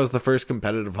 because that was the first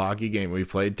competitive hockey game we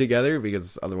played together,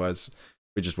 because otherwise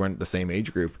we just weren't the same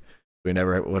age group. We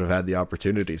never would have had the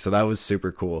opportunity. So that was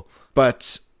super cool.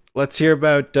 But let's hear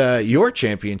about your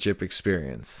championship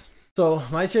experience. So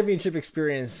my championship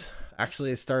experience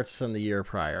actually starts from the year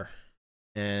prior.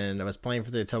 And I was playing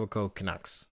for the Etobicoke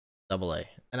Canucks, AA.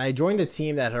 And I joined a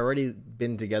team that had already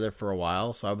been together for a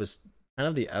while. So I was kind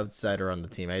of the outsider on the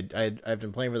team. I've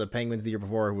been playing for the Penguins the year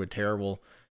before, who were terrible.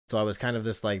 So I was kind of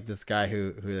just like this guy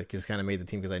who just kind of made the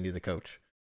team because I knew the coach.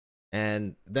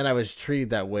 And then I was treated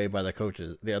that way by the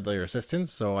coaches, the other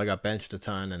assistants. So I got benched a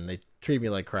ton, and they treated me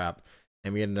like crap.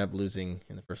 And we ended up losing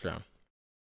in the first round.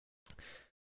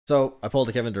 So I pulled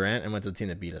a Kevin Durant and went to the team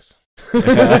that beat us.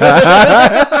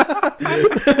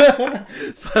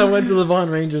 So I went to the Vaughan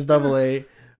Rangers AA,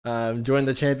 joined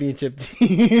the championship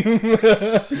team,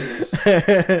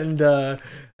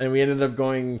 and we ended up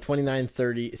going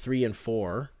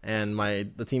 29-33-4. And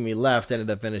the team we left ended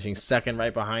up finishing second,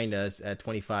 right behind us at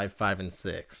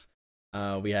 25-5-6.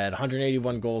 We had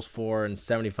 181 goals for and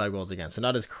 75 goals against. So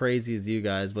not as crazy as you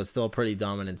guys, but still a pretty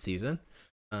dominant season.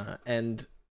 And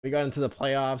we got into the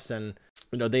playoffs, and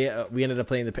we ended up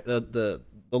playing the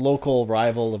local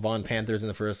rival, the Vaughan Panthers, in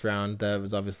the first round. That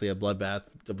was obviously a bloodbath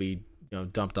that we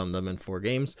dumped on them in 4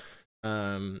 games.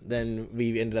 Then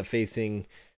we ended up facing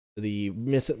the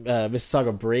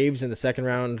Mississauga Braves in the second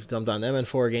round, dumped on them in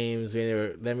 4 games.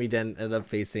 Then we ended up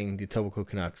facing the Etobicoke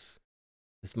Canucks.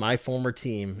 It's my former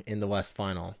team in the West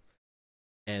Final,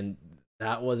 and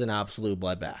that was an absolute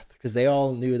bloodbath because they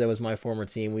all knew that was my former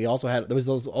team. That was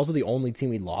also the only team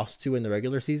we lost to in the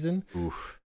regular season.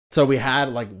 Oof. So we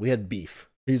had beef.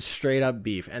 It's straight up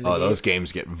beef. And those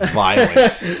games get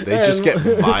violent. They just get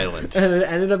violent. And it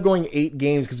ended up going 8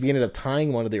 games because we ended up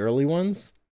tying one of the early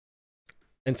ones.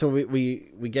 And so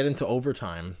we get into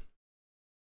overtime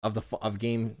of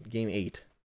game 8.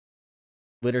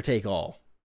 Winner take all.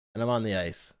 And I'm on the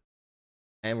ice.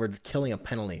 And we're killing a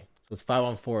penalty. So it's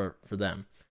 5-on-4 for them.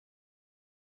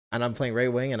 And I'm playing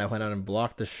right wing, and I went out and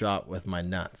blocked the shot with my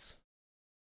nuts.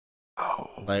 Oh.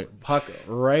 Like, puck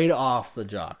right off the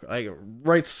jock. Like,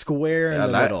 right square in the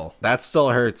middle. That still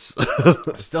hurts.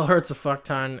 Still hurts a fuck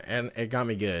ton, and it got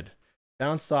me good.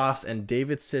 Bounced off, and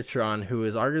David Citron, who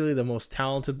is arguably the most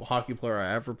talented hockey player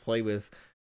I ever played with,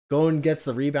 goes and gets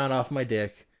the rebound off my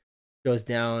dick, goes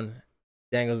down,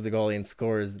 dangles the goalie, and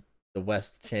scores the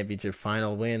West Championship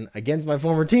final win against my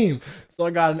former team. So I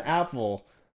got an apple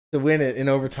to win it in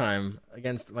overtime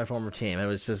against my former team.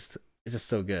 It's just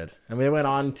so good. I mean, they went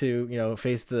on to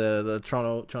face the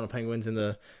Toronto Penguins in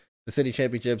the city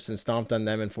championships and stomped on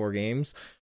them in 4 games,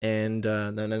 and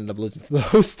then ended up losing to the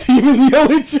host team in the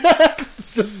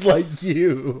OHS, just like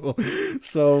you.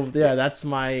 So yeah, that's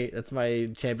my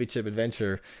championship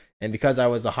adventure. And because I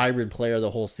was a hybrid player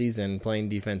the whole season, playing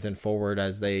defense and forward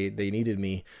as they needed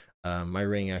me, my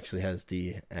ring actually has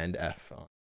D and F on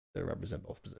to represent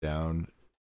both positions. Down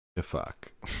to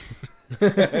fuck.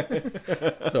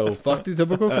 So fuck the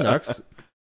typical Canucks.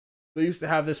 They used to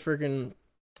have this freaking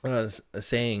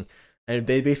saying, and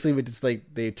they basically would just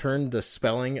they turned the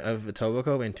spelling of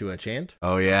Etobicoke into a chant.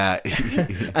 Oh yeah.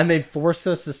 And they forced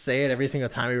us to say it every single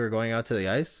time we were going out to the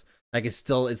ice. Like it's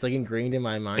ingrained in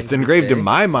my mind. It's engraved in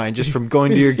my mind just from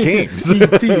going to your games.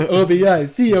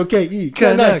 CTOBICOKE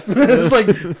Canucks. It's like,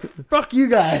 fuck you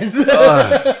guys.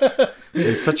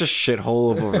 It's such a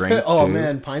shithole of a rink. Oh too.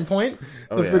 Man, Pine Point,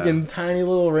 the freaking tiny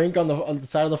little rink on the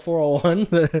side of the 401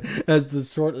 that has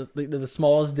the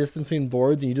smallest distance between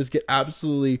boards, and you just get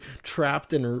absolutely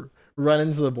trapped and run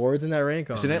into the boards in that rink.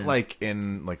 Isn't it like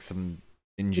in some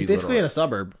dingy? It's basically in a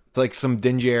suburb. It's like some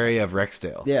dingy area of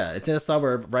Rexdale. Yeah, it's in a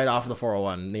suburb right off of the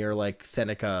 401 near like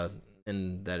Seneca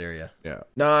in that area. Yeah,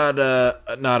 not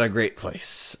a great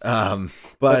place.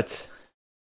 But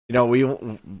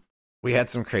we had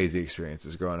some crazy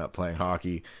experiences growing up playing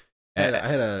hockey. I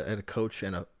had a coach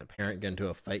and a parent get into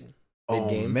a fight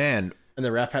mid-game. Oh man! And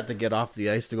the ref had to get off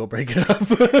the ice to go break it up.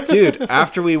 Dude,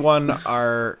 after we won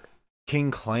our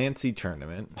King Clancy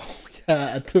tournament.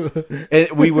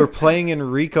 We were playing in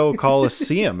Ricoh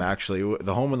Coliseum, actually,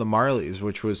 the home of the Marlies,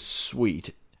 which was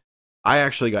sweet. I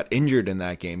actually got injured in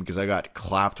that game because I got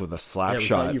clapped with a slap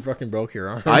shot. You fucking broke your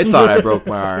arm. I thought I broke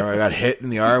my arm. I got hit in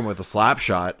the arm with a slap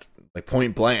shot, like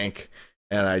point blank,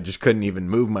 and I just couldn't even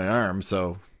move my arm.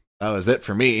 So that was it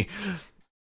for me.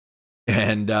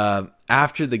 And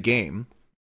after the game,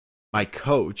 my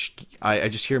coach, I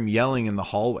just hear him yelling in the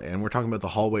hallway, and we're talking about the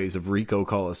hallways of Ricoh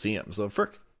Coliseum. So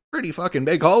pretty fucking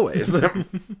big hallways.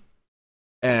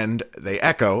 And they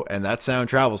echo, and that sound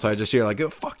travels. So I just hear like, oh,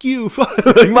 fuck you,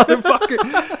 like,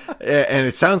 motherfucker. And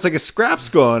it sounds like a scrap's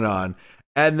going on.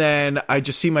 And then I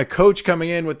just see my coach coming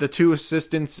in with the 2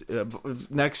 assistants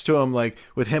next to him, like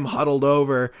with him huddled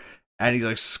over, and he's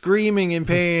like screaming in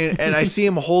pain. And I see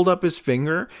him hold up his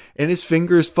finger, and his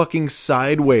finger is fucking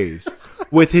sideways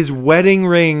with his wedding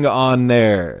ring on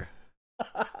there.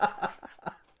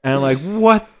 And I'm like,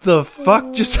 what the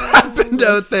fuck just happened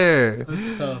out there?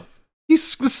 That's tough. He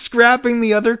was scrapping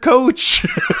the other coach. He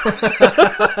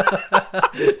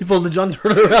pulled the John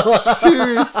Tortorella.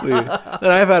 Seriously.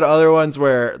 And I've had other ones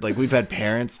where, like, we've had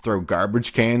parents throw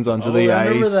garbage cans onto the ice. I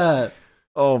remember that.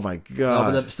 Oh my No,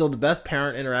 god. but still, the best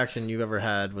parent interaction you've ever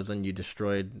had was when you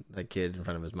destroyed that kid in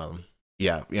front of his mom.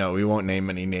 Yeah, we won't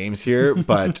name any names here,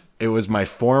 but it was my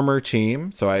former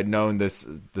team, so I had known this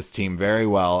team very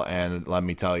well, and let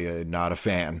me tell you, not a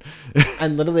fan.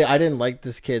 And literally, I didn't like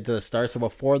this kid to start. So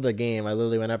before the game, I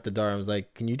literally went up to Dar and was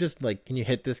like, "Can you just can you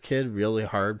hit this kid really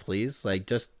hard, please? Like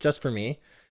just for me."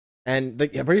 And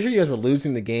I'm pretty sure you guys were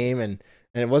losing the game, and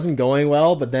it wasn't going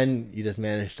well. But then you just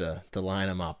managed to line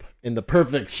him up in the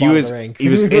perfect spot in the ring. He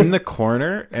was in the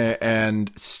corner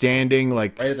and standing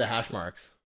like right at the hash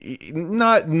marks.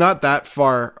 Not that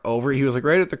far over. He was like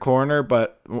right at the corner,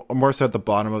 but more so at the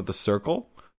bottom of the circle.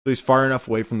 So he's far enough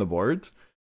away from the boards.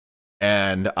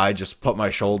 And I just put my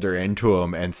shoulder into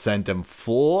him and sent him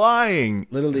flying.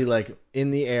 Literally, like in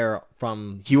the air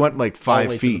from. He went like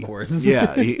 5 feet.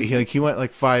 Yeah, he went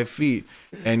like 5 feet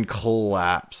and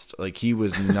collapsed. Like he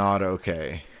was not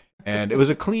okay. And it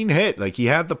was a clean hit. Like he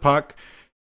had the puck.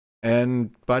 And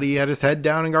Buddy had his head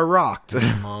down and got rocked.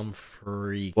 His mom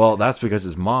freaked. Well, that's because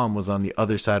his mom was on the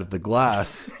other side of the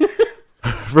glass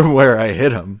from where I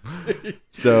hit him.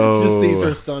 So just sees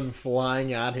her son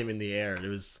flying at him in the air. It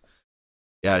was.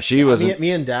 Yeah, she was. Me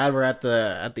and Dad were at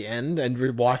the end and we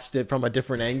watched it from a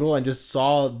different angle and just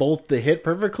saw both the hit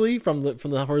perfectly from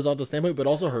the horizontal standpoint, but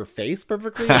also her face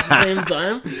perfectly at the same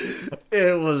time.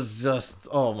 It was just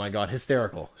oh my god,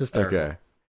 hysterical. Okay.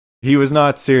 He was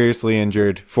not seriously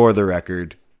injured, for the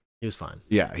record. He was fine.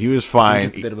 Yeah, he was fine. He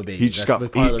was just a bit of a baby.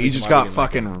 He just got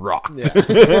fucking rocked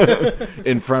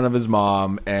in front of his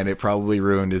mom, and it probably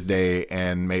ruined his day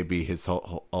and maybe his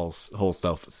whole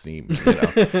self-esteem.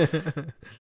 It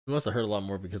must have hurt a lot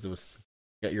more because it was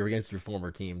you're against your former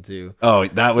team too. Oh,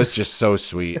 that was just so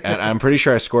sweet, and I'm pretty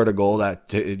sure I scored a goal that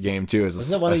game too. Wasn't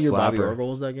that one of your Bobby Orr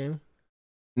goals that game?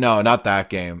 No, not that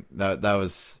game. That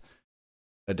was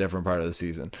a different part of the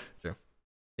season. Sure,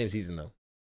 same season though.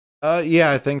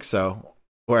 Yeah, I think so.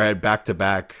 Where I had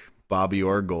back-to-back Bobby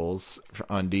Orr goals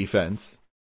on defense.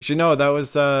 Actually, no, that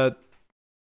was a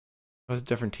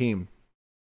different team.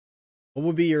 What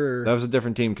would be your... That was a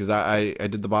different team because I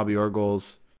did the Bobby Orr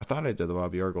goals. I thought I did the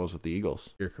Bobby Orr goals with the Eagles.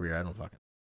 Your career, I don't fucking...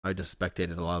 I just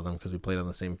spectated a lot of them because we played on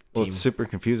the same team. Well, it's super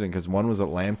confusing because one was at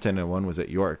Lambton and one was at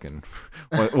York, and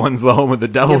one's the home of the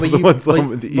Devils and one's the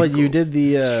home of the Eagles. But you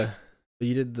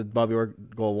did the Bobby Orr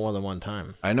goal more than one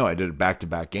time. I know. I did it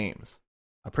back-to-back games.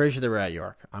 I'm pretty sure they were at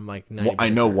York. I'm like 90%. Well, I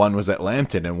know one was at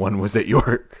Lambton and one was at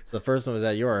York. So the first one was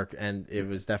at York, and it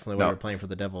was definitely when we were playing for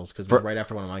the Devils because it was right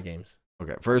after one of my games.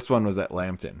 Okay, first one was at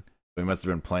Lambton. We must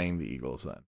have been playing the Eagles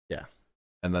then. Yeah.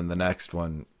 And then the next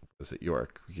one was at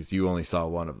York because you only saw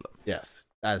one of them. Yes,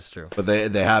 that is true. But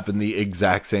they happened the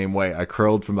exact same way. I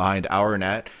curled from behind our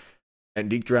net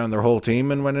and deked around their whole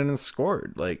team and went in and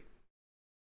scored like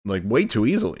way too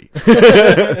easily.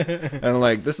 And I'm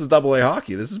like, this is double A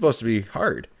hockey. This is supposed to be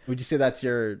hard. Would you say that's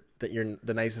the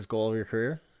nicest goal of your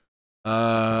career?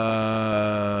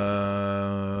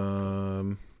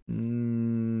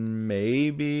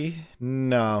 Maybe.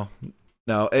 No.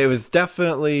 It was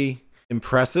definitely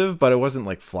impressive, but it wasn't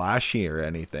like flashy or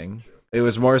anything. It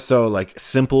was more so like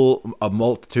a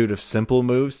multitude of simple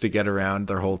moves to get around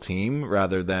their whole team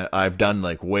rather than I've done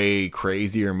like way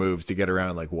crazier moves to get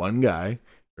around like one guy.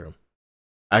 True.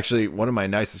 Actually, one of my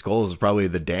nicest goals is probably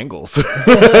the dangles. Yeah,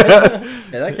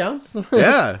 that counts.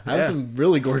 Yeah. I have some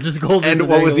really gorgeous goals. And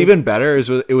what was even better is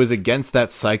it was against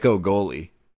that psycho goalie.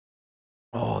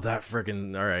 Oh, that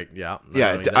freaking all right, yeah.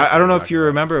 Yeah, I don't know if you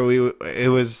remember. It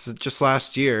was just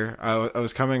last year. I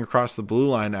was coming across the blue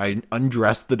line. I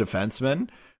undressed the defenseman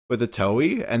with a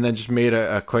towie, and then just made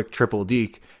a quick triple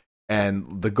deke.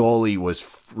 And the goalie was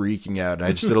freaking out. And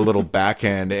I just did a little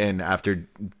backhand in after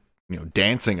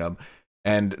dancing him.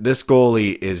 And this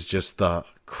goalie is just the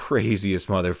craziest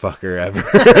motherfucker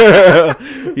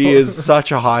ever. He is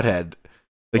such a hothead.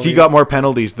 Like he got more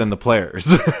penalties than the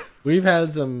players. We've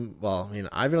had some,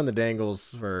 I've been on the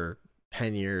Dangles for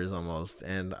 10 years almost,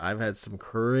 and I've had some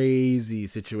crazy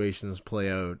situations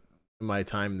play out in my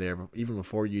time there, even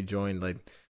before you joined.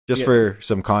 For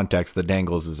some context, the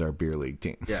Dangles is our beer league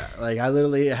team. Yeah, I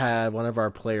literally had one of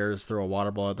our players throw a water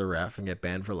ball at the ref and get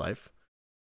banned for life.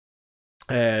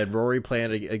 And Rory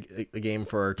planned a game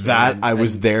for our team. I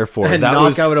was there for. And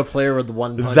knock out a player with the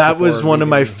one punch. That was one of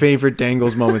my favorite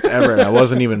Dangles moments ever, and I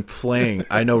wasn't even playing.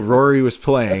 I know Rory was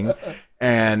playing,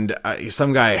 and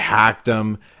some guy hacked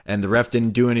him, and the ref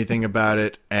didn't do anything about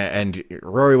it. And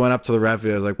Rory went up to the ref,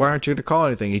 and I was like, why aren't you going to call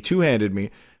anything? He two-handed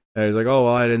me. And he was like, oh,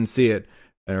 well, I didn't see it.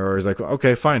 And Rory's like,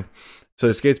 okay, fine. So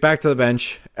he skates back to the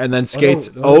bench and then skates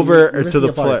over to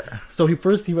the player. So he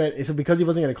went. So because he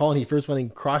wasn't going to call, he first went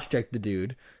and cross-checked the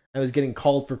dude, I was getting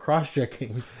called for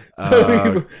cross-checking.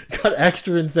 So he got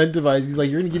extra incentivized. He's like,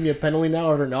 you're going to give me a penalty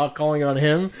now for not calling on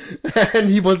him? And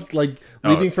he was like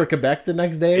leaving for Quebec the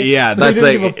next day. Yeah, so that's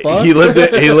like, he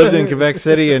lived in Quebec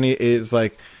City, and he's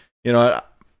like, you know,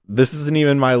 this isn't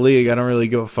even my league. I don't really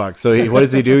give a fuck. So what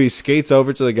does he do? He skates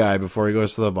over to the guy before he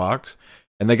goes to the box.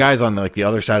 And the guy's on like the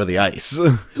other side of the ice.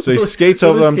 So he skates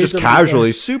over them just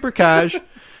casually, super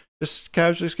just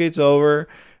casually skates over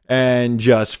and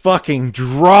just fucking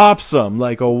drops him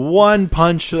like a one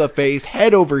punch to the face,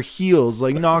 head over heels,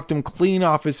 like knocked him clean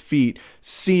off his feet.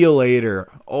 See you later.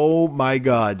 Oh my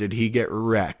God, did he get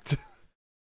wrecked?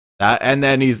 And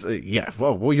then he's,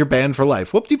 well, you're banned for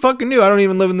life. Whoop de fucking knew. I don't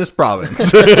even live in this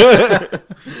province.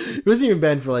 He wasn't even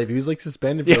banned for life. He was like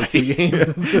suspended for like 2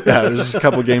 games. Yeah, it was just a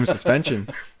couple games suspension.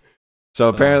 So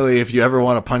apparently, if you ever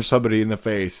want to punch somebody in the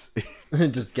face,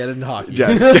 just get in hockey.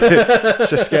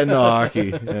 Just get into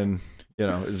hockey. And, you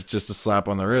know, it's just a slap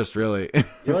on the wrist, really. You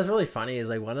know what's really funny is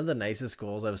like one of the nicest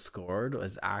goals I've scored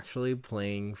was actually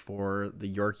playing for the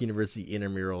York University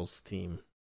intramurals team.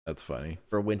 That's funny.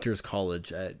 For Winters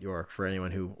College at York, for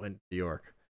anyone who went to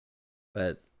York.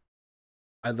 But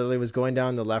I literally was going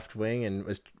down the left wing and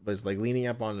was like leaning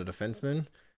up on a defenseman,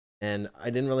 and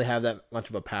I didn't really have that much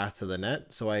of a path to the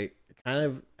net, so I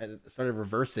kind of started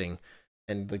reversing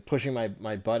and like pushing my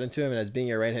butt into him, and as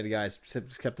being a right-handed guy, I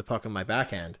just kept the puck in my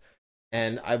backhand.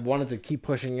 And I wanted to keep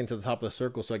pushing into the top of the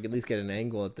circle so I could at least get an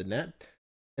angle at the net.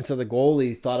 And so the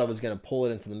goalie thought I was going to pull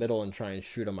it into the middle and try and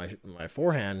shoot on my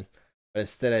forehand. But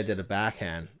instead, I did a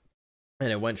backhand,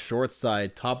 and it went short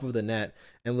side, top of the net,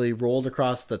 and we rolled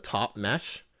across the top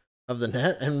mesh of the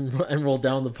net and rolled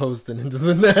down the post and into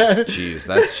the net. Jeez,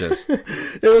 that's just...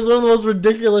 It was one of the most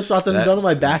ridiculous shots I've done on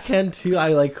my backhand too.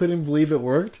 I like couldn't believe it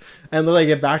worked. And then I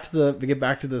get back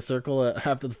to the circle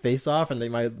after the face off, and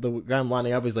the guy I'm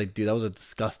lining up is like, "Dude, that was a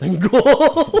disgusting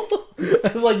goal."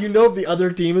 I was like, you know, if the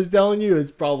other team is telling you,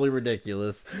 it's probably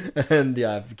ridiculous. And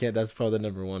yeah, if you can't, that's probably the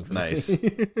number one for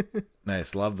me.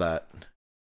 Nice, love that.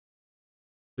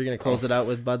 You're gonna close it out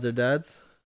with Buds or Dads?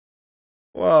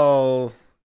 Well,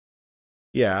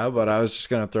 yeah, but I was just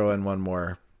gonna throw in one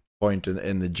more point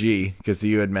in the G, because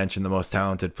you had mentioned the most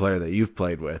talented player that you've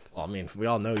played with. Well, I mean, we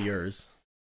all know yours.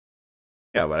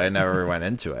 Yeah, but I never went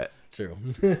into it. True.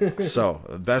 So,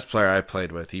 the best player I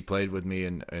played with, he played with me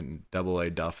in Double A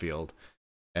Duffield,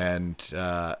 and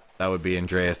that would be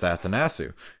Andreas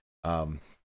Athanasiou,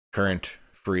 current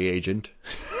free agent.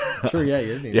 Sure, yeah, he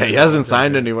is. Yeah, he hasn't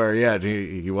signed anywhere yet.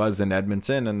 He was in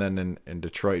Edmonton and then in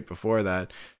Detroit before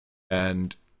that,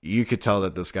 and you could tell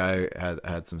that this guy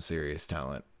had some serious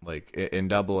talent. Like in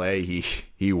Double A,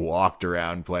 he walked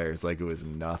around players like it was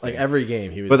nothing. Like every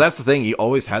game, he was. But that's the thing; he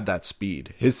always had that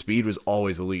speed. His speed was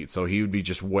always elite, so he would be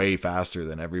just way faster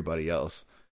than everybody else.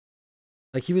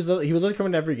 Like he would literally come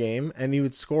in every game, and he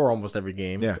would score almost every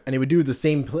game. Yeah, and he would do the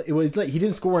same play. It was like he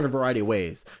didn't score in a variety of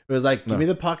ways. It was like, give me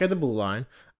the puck at the blue line.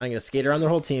 I'm gonna skate around their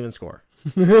whole team and score.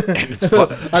 And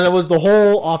that was the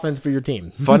whole offense for your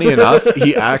team. Funny enough,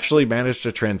 he actually managed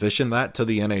to transition that to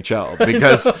the NHL,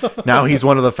 because now he's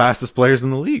one of the fastest players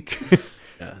in the league.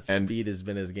 Yeah, and speed has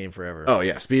been his game forever. Oh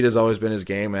yeah, speed has always been his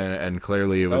game, and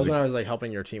clearly it was when I was like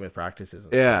helping your team with practices.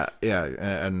 Yeah,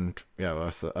 and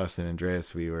us and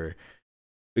Andreas, we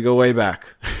go way back.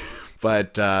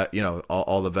 But you know,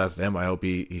 all the best to him. I hope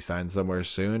he signs somewhere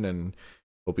soon, and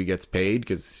hope he gets paid,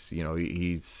 because you know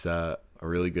he's a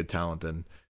really good talent, and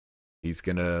he's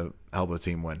gonna help a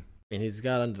team win. I mean, he's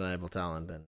got undeniable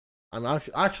talent, and I'm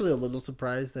actually a little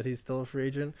surprised that he's still a free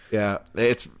agent. Yeah,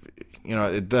 it's, you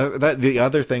know, the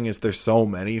other thing is there's so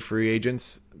many free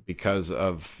agents because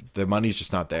of the money's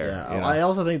just not there. Yeah, you know? I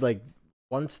also think like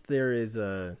once there is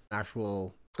a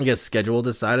actual, I guess, schedule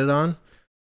decided on,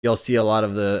 you'll see a lot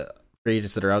of the free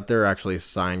agents that are out there actually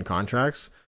sign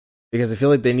contracts. Because I feel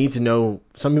like they need to know.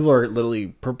 Some people are literally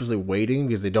purposely waiting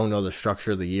because they don't know the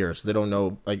structure of the year. So they don't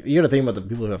know. Like, you got to think about the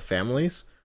people who have families.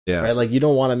 Yeah. Right? Like, you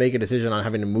don't want to make a decision on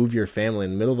having to move your family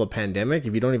in the middle of a pandemic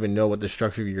if you don't even know what the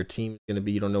structure of your team is going to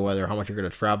be. You don't know how much you're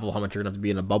going to travel, how much you're going to have to be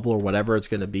in a bubble, or whatever it's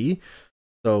going to be.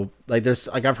 So, like,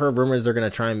 I've heard rumors they're going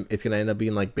to it's going to end up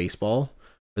being like baseball,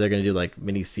 where they're going to do like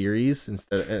mini series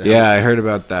instead. Yeah, I heard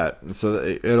about that.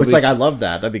 So I love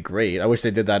that. That'd be great. I wish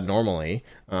they did that normally.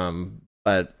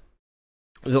 But.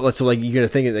 So like you're gonna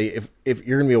think that if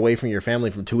you're gonna be away from your family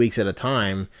for 2 weeks at a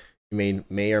time, you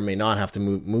may or may not have to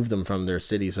move them from their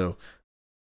city. So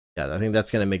yeah, I think that's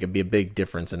gonna be a big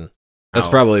difference. And that's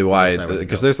probably why,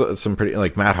 because there's some pretty,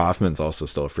 like, Matt Hoffman's also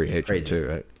still a free agent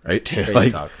too, right? Crazy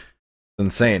like talk.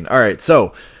 Insane. All right,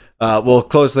 so We'll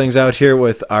close things out here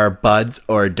with our buds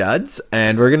or duds,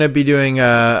 and we're going to be doing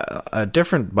a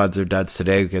different buds or duds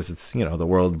today because it's, the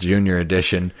World Junior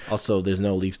Edition. Also, there's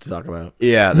no Leafs to talk about.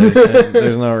 Yeah,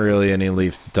 there's not really any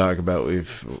Leafs to talk about.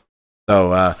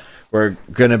 So we're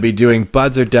going to be doing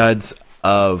buds or duds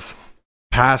of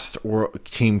past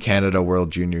Team Canada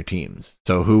World Junior teams.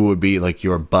 So who would be like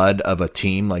your bud of a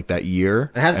team like that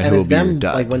year, and who will be them, your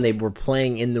dud? Like when they were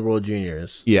playing in the World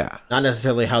Juniors. Yeah, not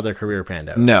necessarily how their career panned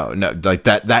out. No, like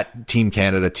that Team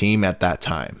Canada team at that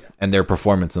time and their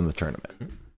performance in the tournament.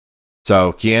 Mm-hmm.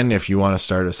 So Kian, if you want to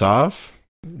start us off,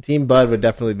 Team Bud would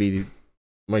definitely be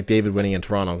McDavid winning in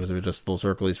Toronto because it was just full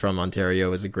circle. He's from Ontario.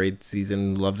 It was a great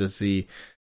season. Love to see,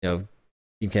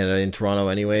 Team Canada in Toronto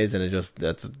anyways, and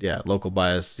local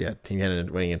bias. Yeah, Team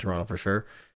Canada winning in Toronto for sure.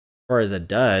 As far as a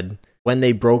dud, when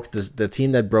they broke the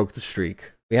team that broke the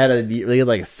streak, we had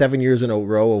like 7 years in a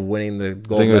row of winning the gold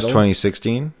medal. I think it was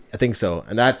 2016. I think so,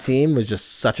 and that team was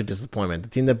just such a disappointment. The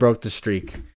team that broke the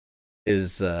streak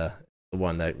is the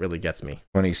one that really gets me.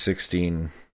 2016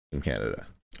 in Canada.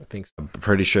 I think so. I'm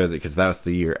pretty sure that because that was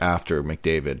the year after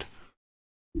McDavid.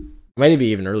 Might be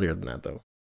even earlier than that though.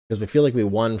 Because we feel like we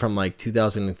won from like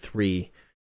 2003 to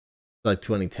like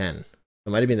 2010. It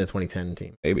might have been the 2010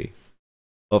 team. Maybe.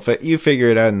 Well, if you figure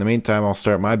it out in the meantime, I'll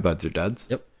start my buds or duds.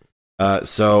 Yep.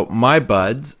 So my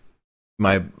bud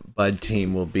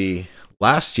team will be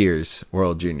last year's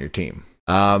World Junior team.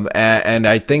 And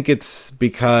I think it's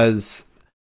because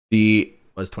it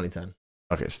was 2010.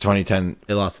 Okay, so 2010.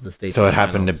 They lost to the States. So it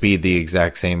happened to be the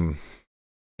exact same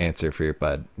answer for your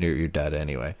bud, your dud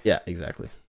anyway. Yeah, exactly.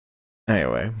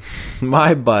 Anyway,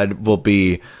 my bud will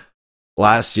be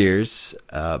last year's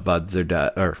buds or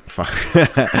dud, or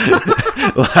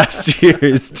last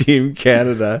year's Team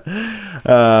Canada,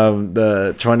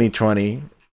 the 2020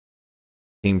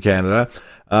 Team Canada,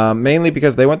 mainly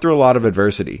because they went through a lot of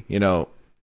adversity.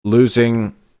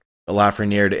 Losing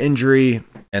Lafreniere to injury,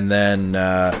 and then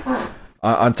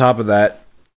on top of that,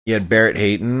 you had Barrett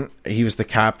Hayton. He was the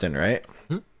captain, right?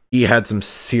 He had some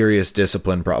serious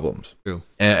discipline problems. True.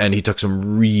 And he took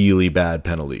some really bad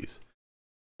penalties.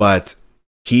 But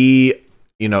he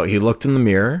looked in the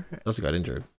mirror. He also got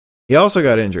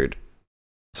injured.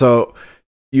 So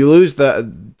you lose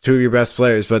the two of your best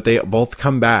players, but they both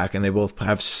come back and they both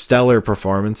have stellar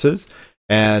performances.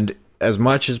 And as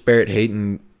much as Barrett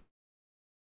Hayton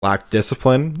lacked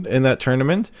discipline in that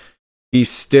tournament, he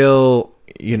still,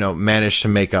 managed to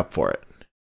make up for it.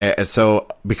 So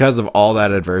because of all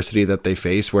that adversity that they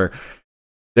faced, where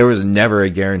there was never a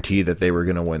guarantee that they were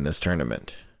going to win this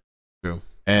tournament. True.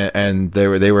 And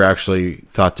they were actually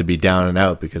thought to be down and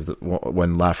out because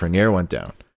when Lafreniere went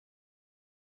down.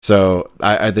 So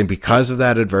I think because of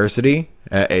that adversity,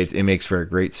 it makes for a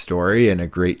great story and a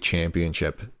great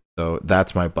championship. So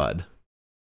that's my bud.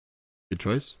 Good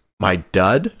choice. My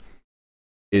dud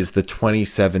is the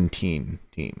 2017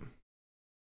 team.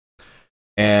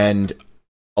 And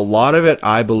a lot of it,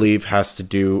 I believe, has to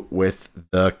do with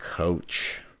the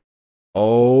coach.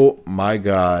 Oh my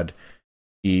God.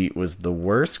 He was the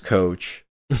worst coach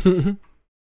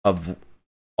of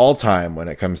all time when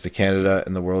it comes to Canada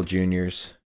and the World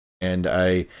Juniors. And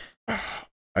I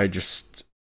just...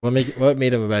 What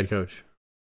made him a bad coach?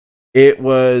 It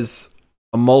was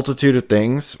a multitude of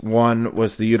things. One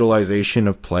was the utilization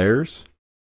of players.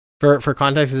 For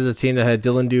context, is a team that had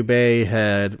Dylan Dubé,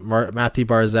 had Matthew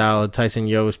Barzal, Tyson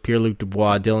Yost, Pierre-Luc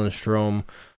Dubois, Dylan Strome,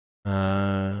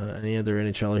 any other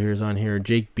NHLers on here,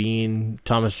 Jake Bean,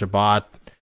 Thomas Chabot,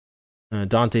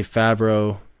 Dante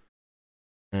Fabro,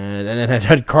 and then it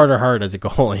had Carter Hart as a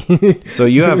goalie. So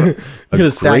you have a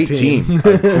great team.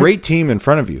 A great team in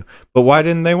front of you. But why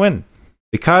didn't they win?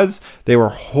 Because they were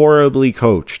horribly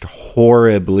coached.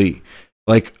 Horribly.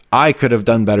 Like, I could have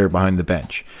done better behind the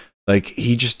bench. Like,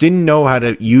 he just didn't know how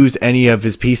to use any of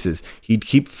his pieces. He'd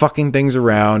keep fucking things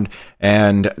around,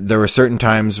 and there were certain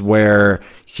times where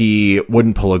he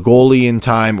wouldn't pull a goalie in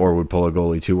time, or would pull a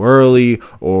goalie too early,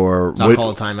 or not call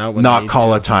a timeout,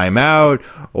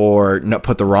 or not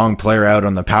put the wrong player out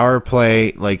on the power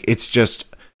play. Like, it's just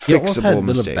fixable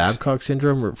mistakes. The Babcock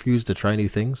syndrome, refused to try new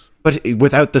things, but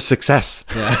without the success.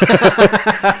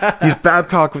 Yeah. He's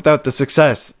Babcock without the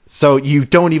success. So you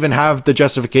don't even have the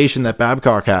justification that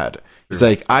Babcock had. It's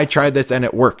like, I tried this and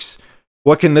it works.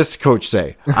 What can this coach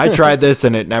say? I tried this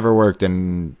and it never worked,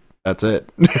 and that's it.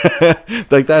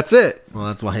 Like, that's it. Well,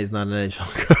 that's why he's not an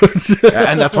NHL coach.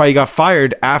 And that's why he got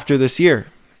fired after this year.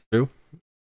 True.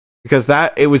 Because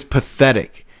it was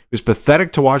pathetic. It was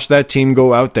pathetic to watch that team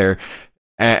go out there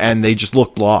and they just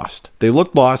looked lost. They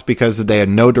looked lost because they had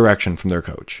no direction from their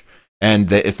coach.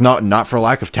 And it's not for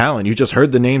lack of talent. You just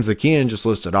heard the names that Kean just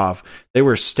listed off. They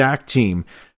were a stacked team,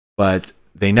 but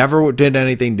they never did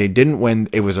anything. They didn't win.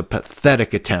 It was a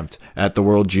pathetic attempt at the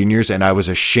World Juniors, and I was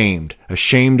ashamed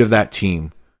of that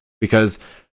team because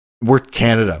we're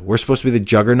Canada. We're supposed to be the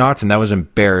juggernauts, and that was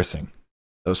embarrassing.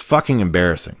 That was fucking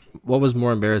embarrassing. What was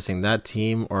more embarrassing, that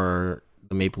team or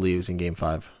the Maple Leafs in Game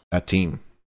 5? That team.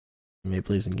 The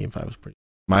Maple Leafs in Game 5 was pretty.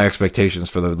 My expectations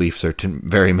for the Leafs are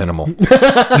very minimal.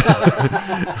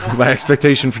 My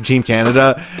expectation for Team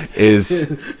Canada is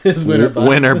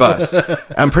win or bust.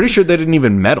 I'm pretty sure they didn't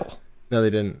even medal. No, they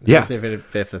didn't. Yeah. They finished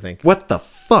 5th, I think. What the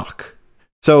fuck?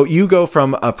 So you go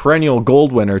from a perennial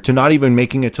gold winner to not even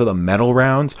making it to the medal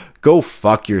rounds? Go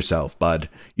fuck yourself, bud.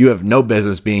 You have no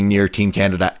business being near Team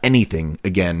Canada anything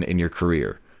again in your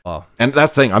career. Oh. And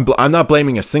that's the thing. I'm not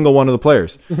blaming a single one of the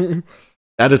players.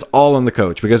 That is all on the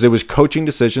coach because it was coaching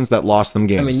decisions that lost them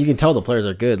games. I mean, you can tell the players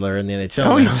are good. They're in the NHL.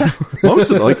 Oh, exactly.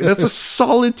 Most of them. Like, that's a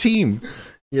solid team.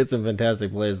 You had some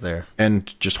fantastic plays there.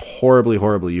 And just horribly,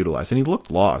 horribly utilized. And he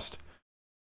looked lost.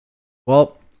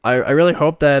 Well, I really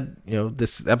hope that,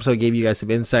 this episode gave you guys some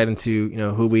insight into,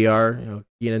 who we are.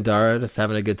 Ian and Dara just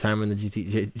having a good time in the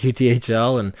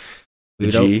GTHL and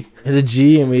the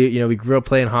G, and we grew up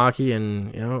playing hockey,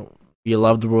 and we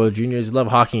love the World Juniors. We love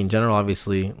hockey in general,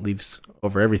 obviously. Leafs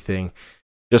over everything.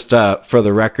 Just for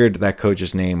the record, that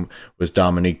coach's name was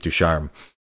Dominique Ducharme.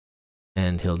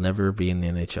 And he'll never be in the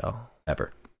NHL.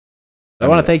 Ever. I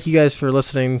want to thank you guys for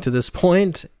listening to this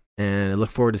point, and I look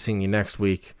forward to seeing you next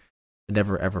week. And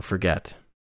never, ever forget,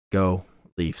 go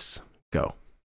Leafs, go.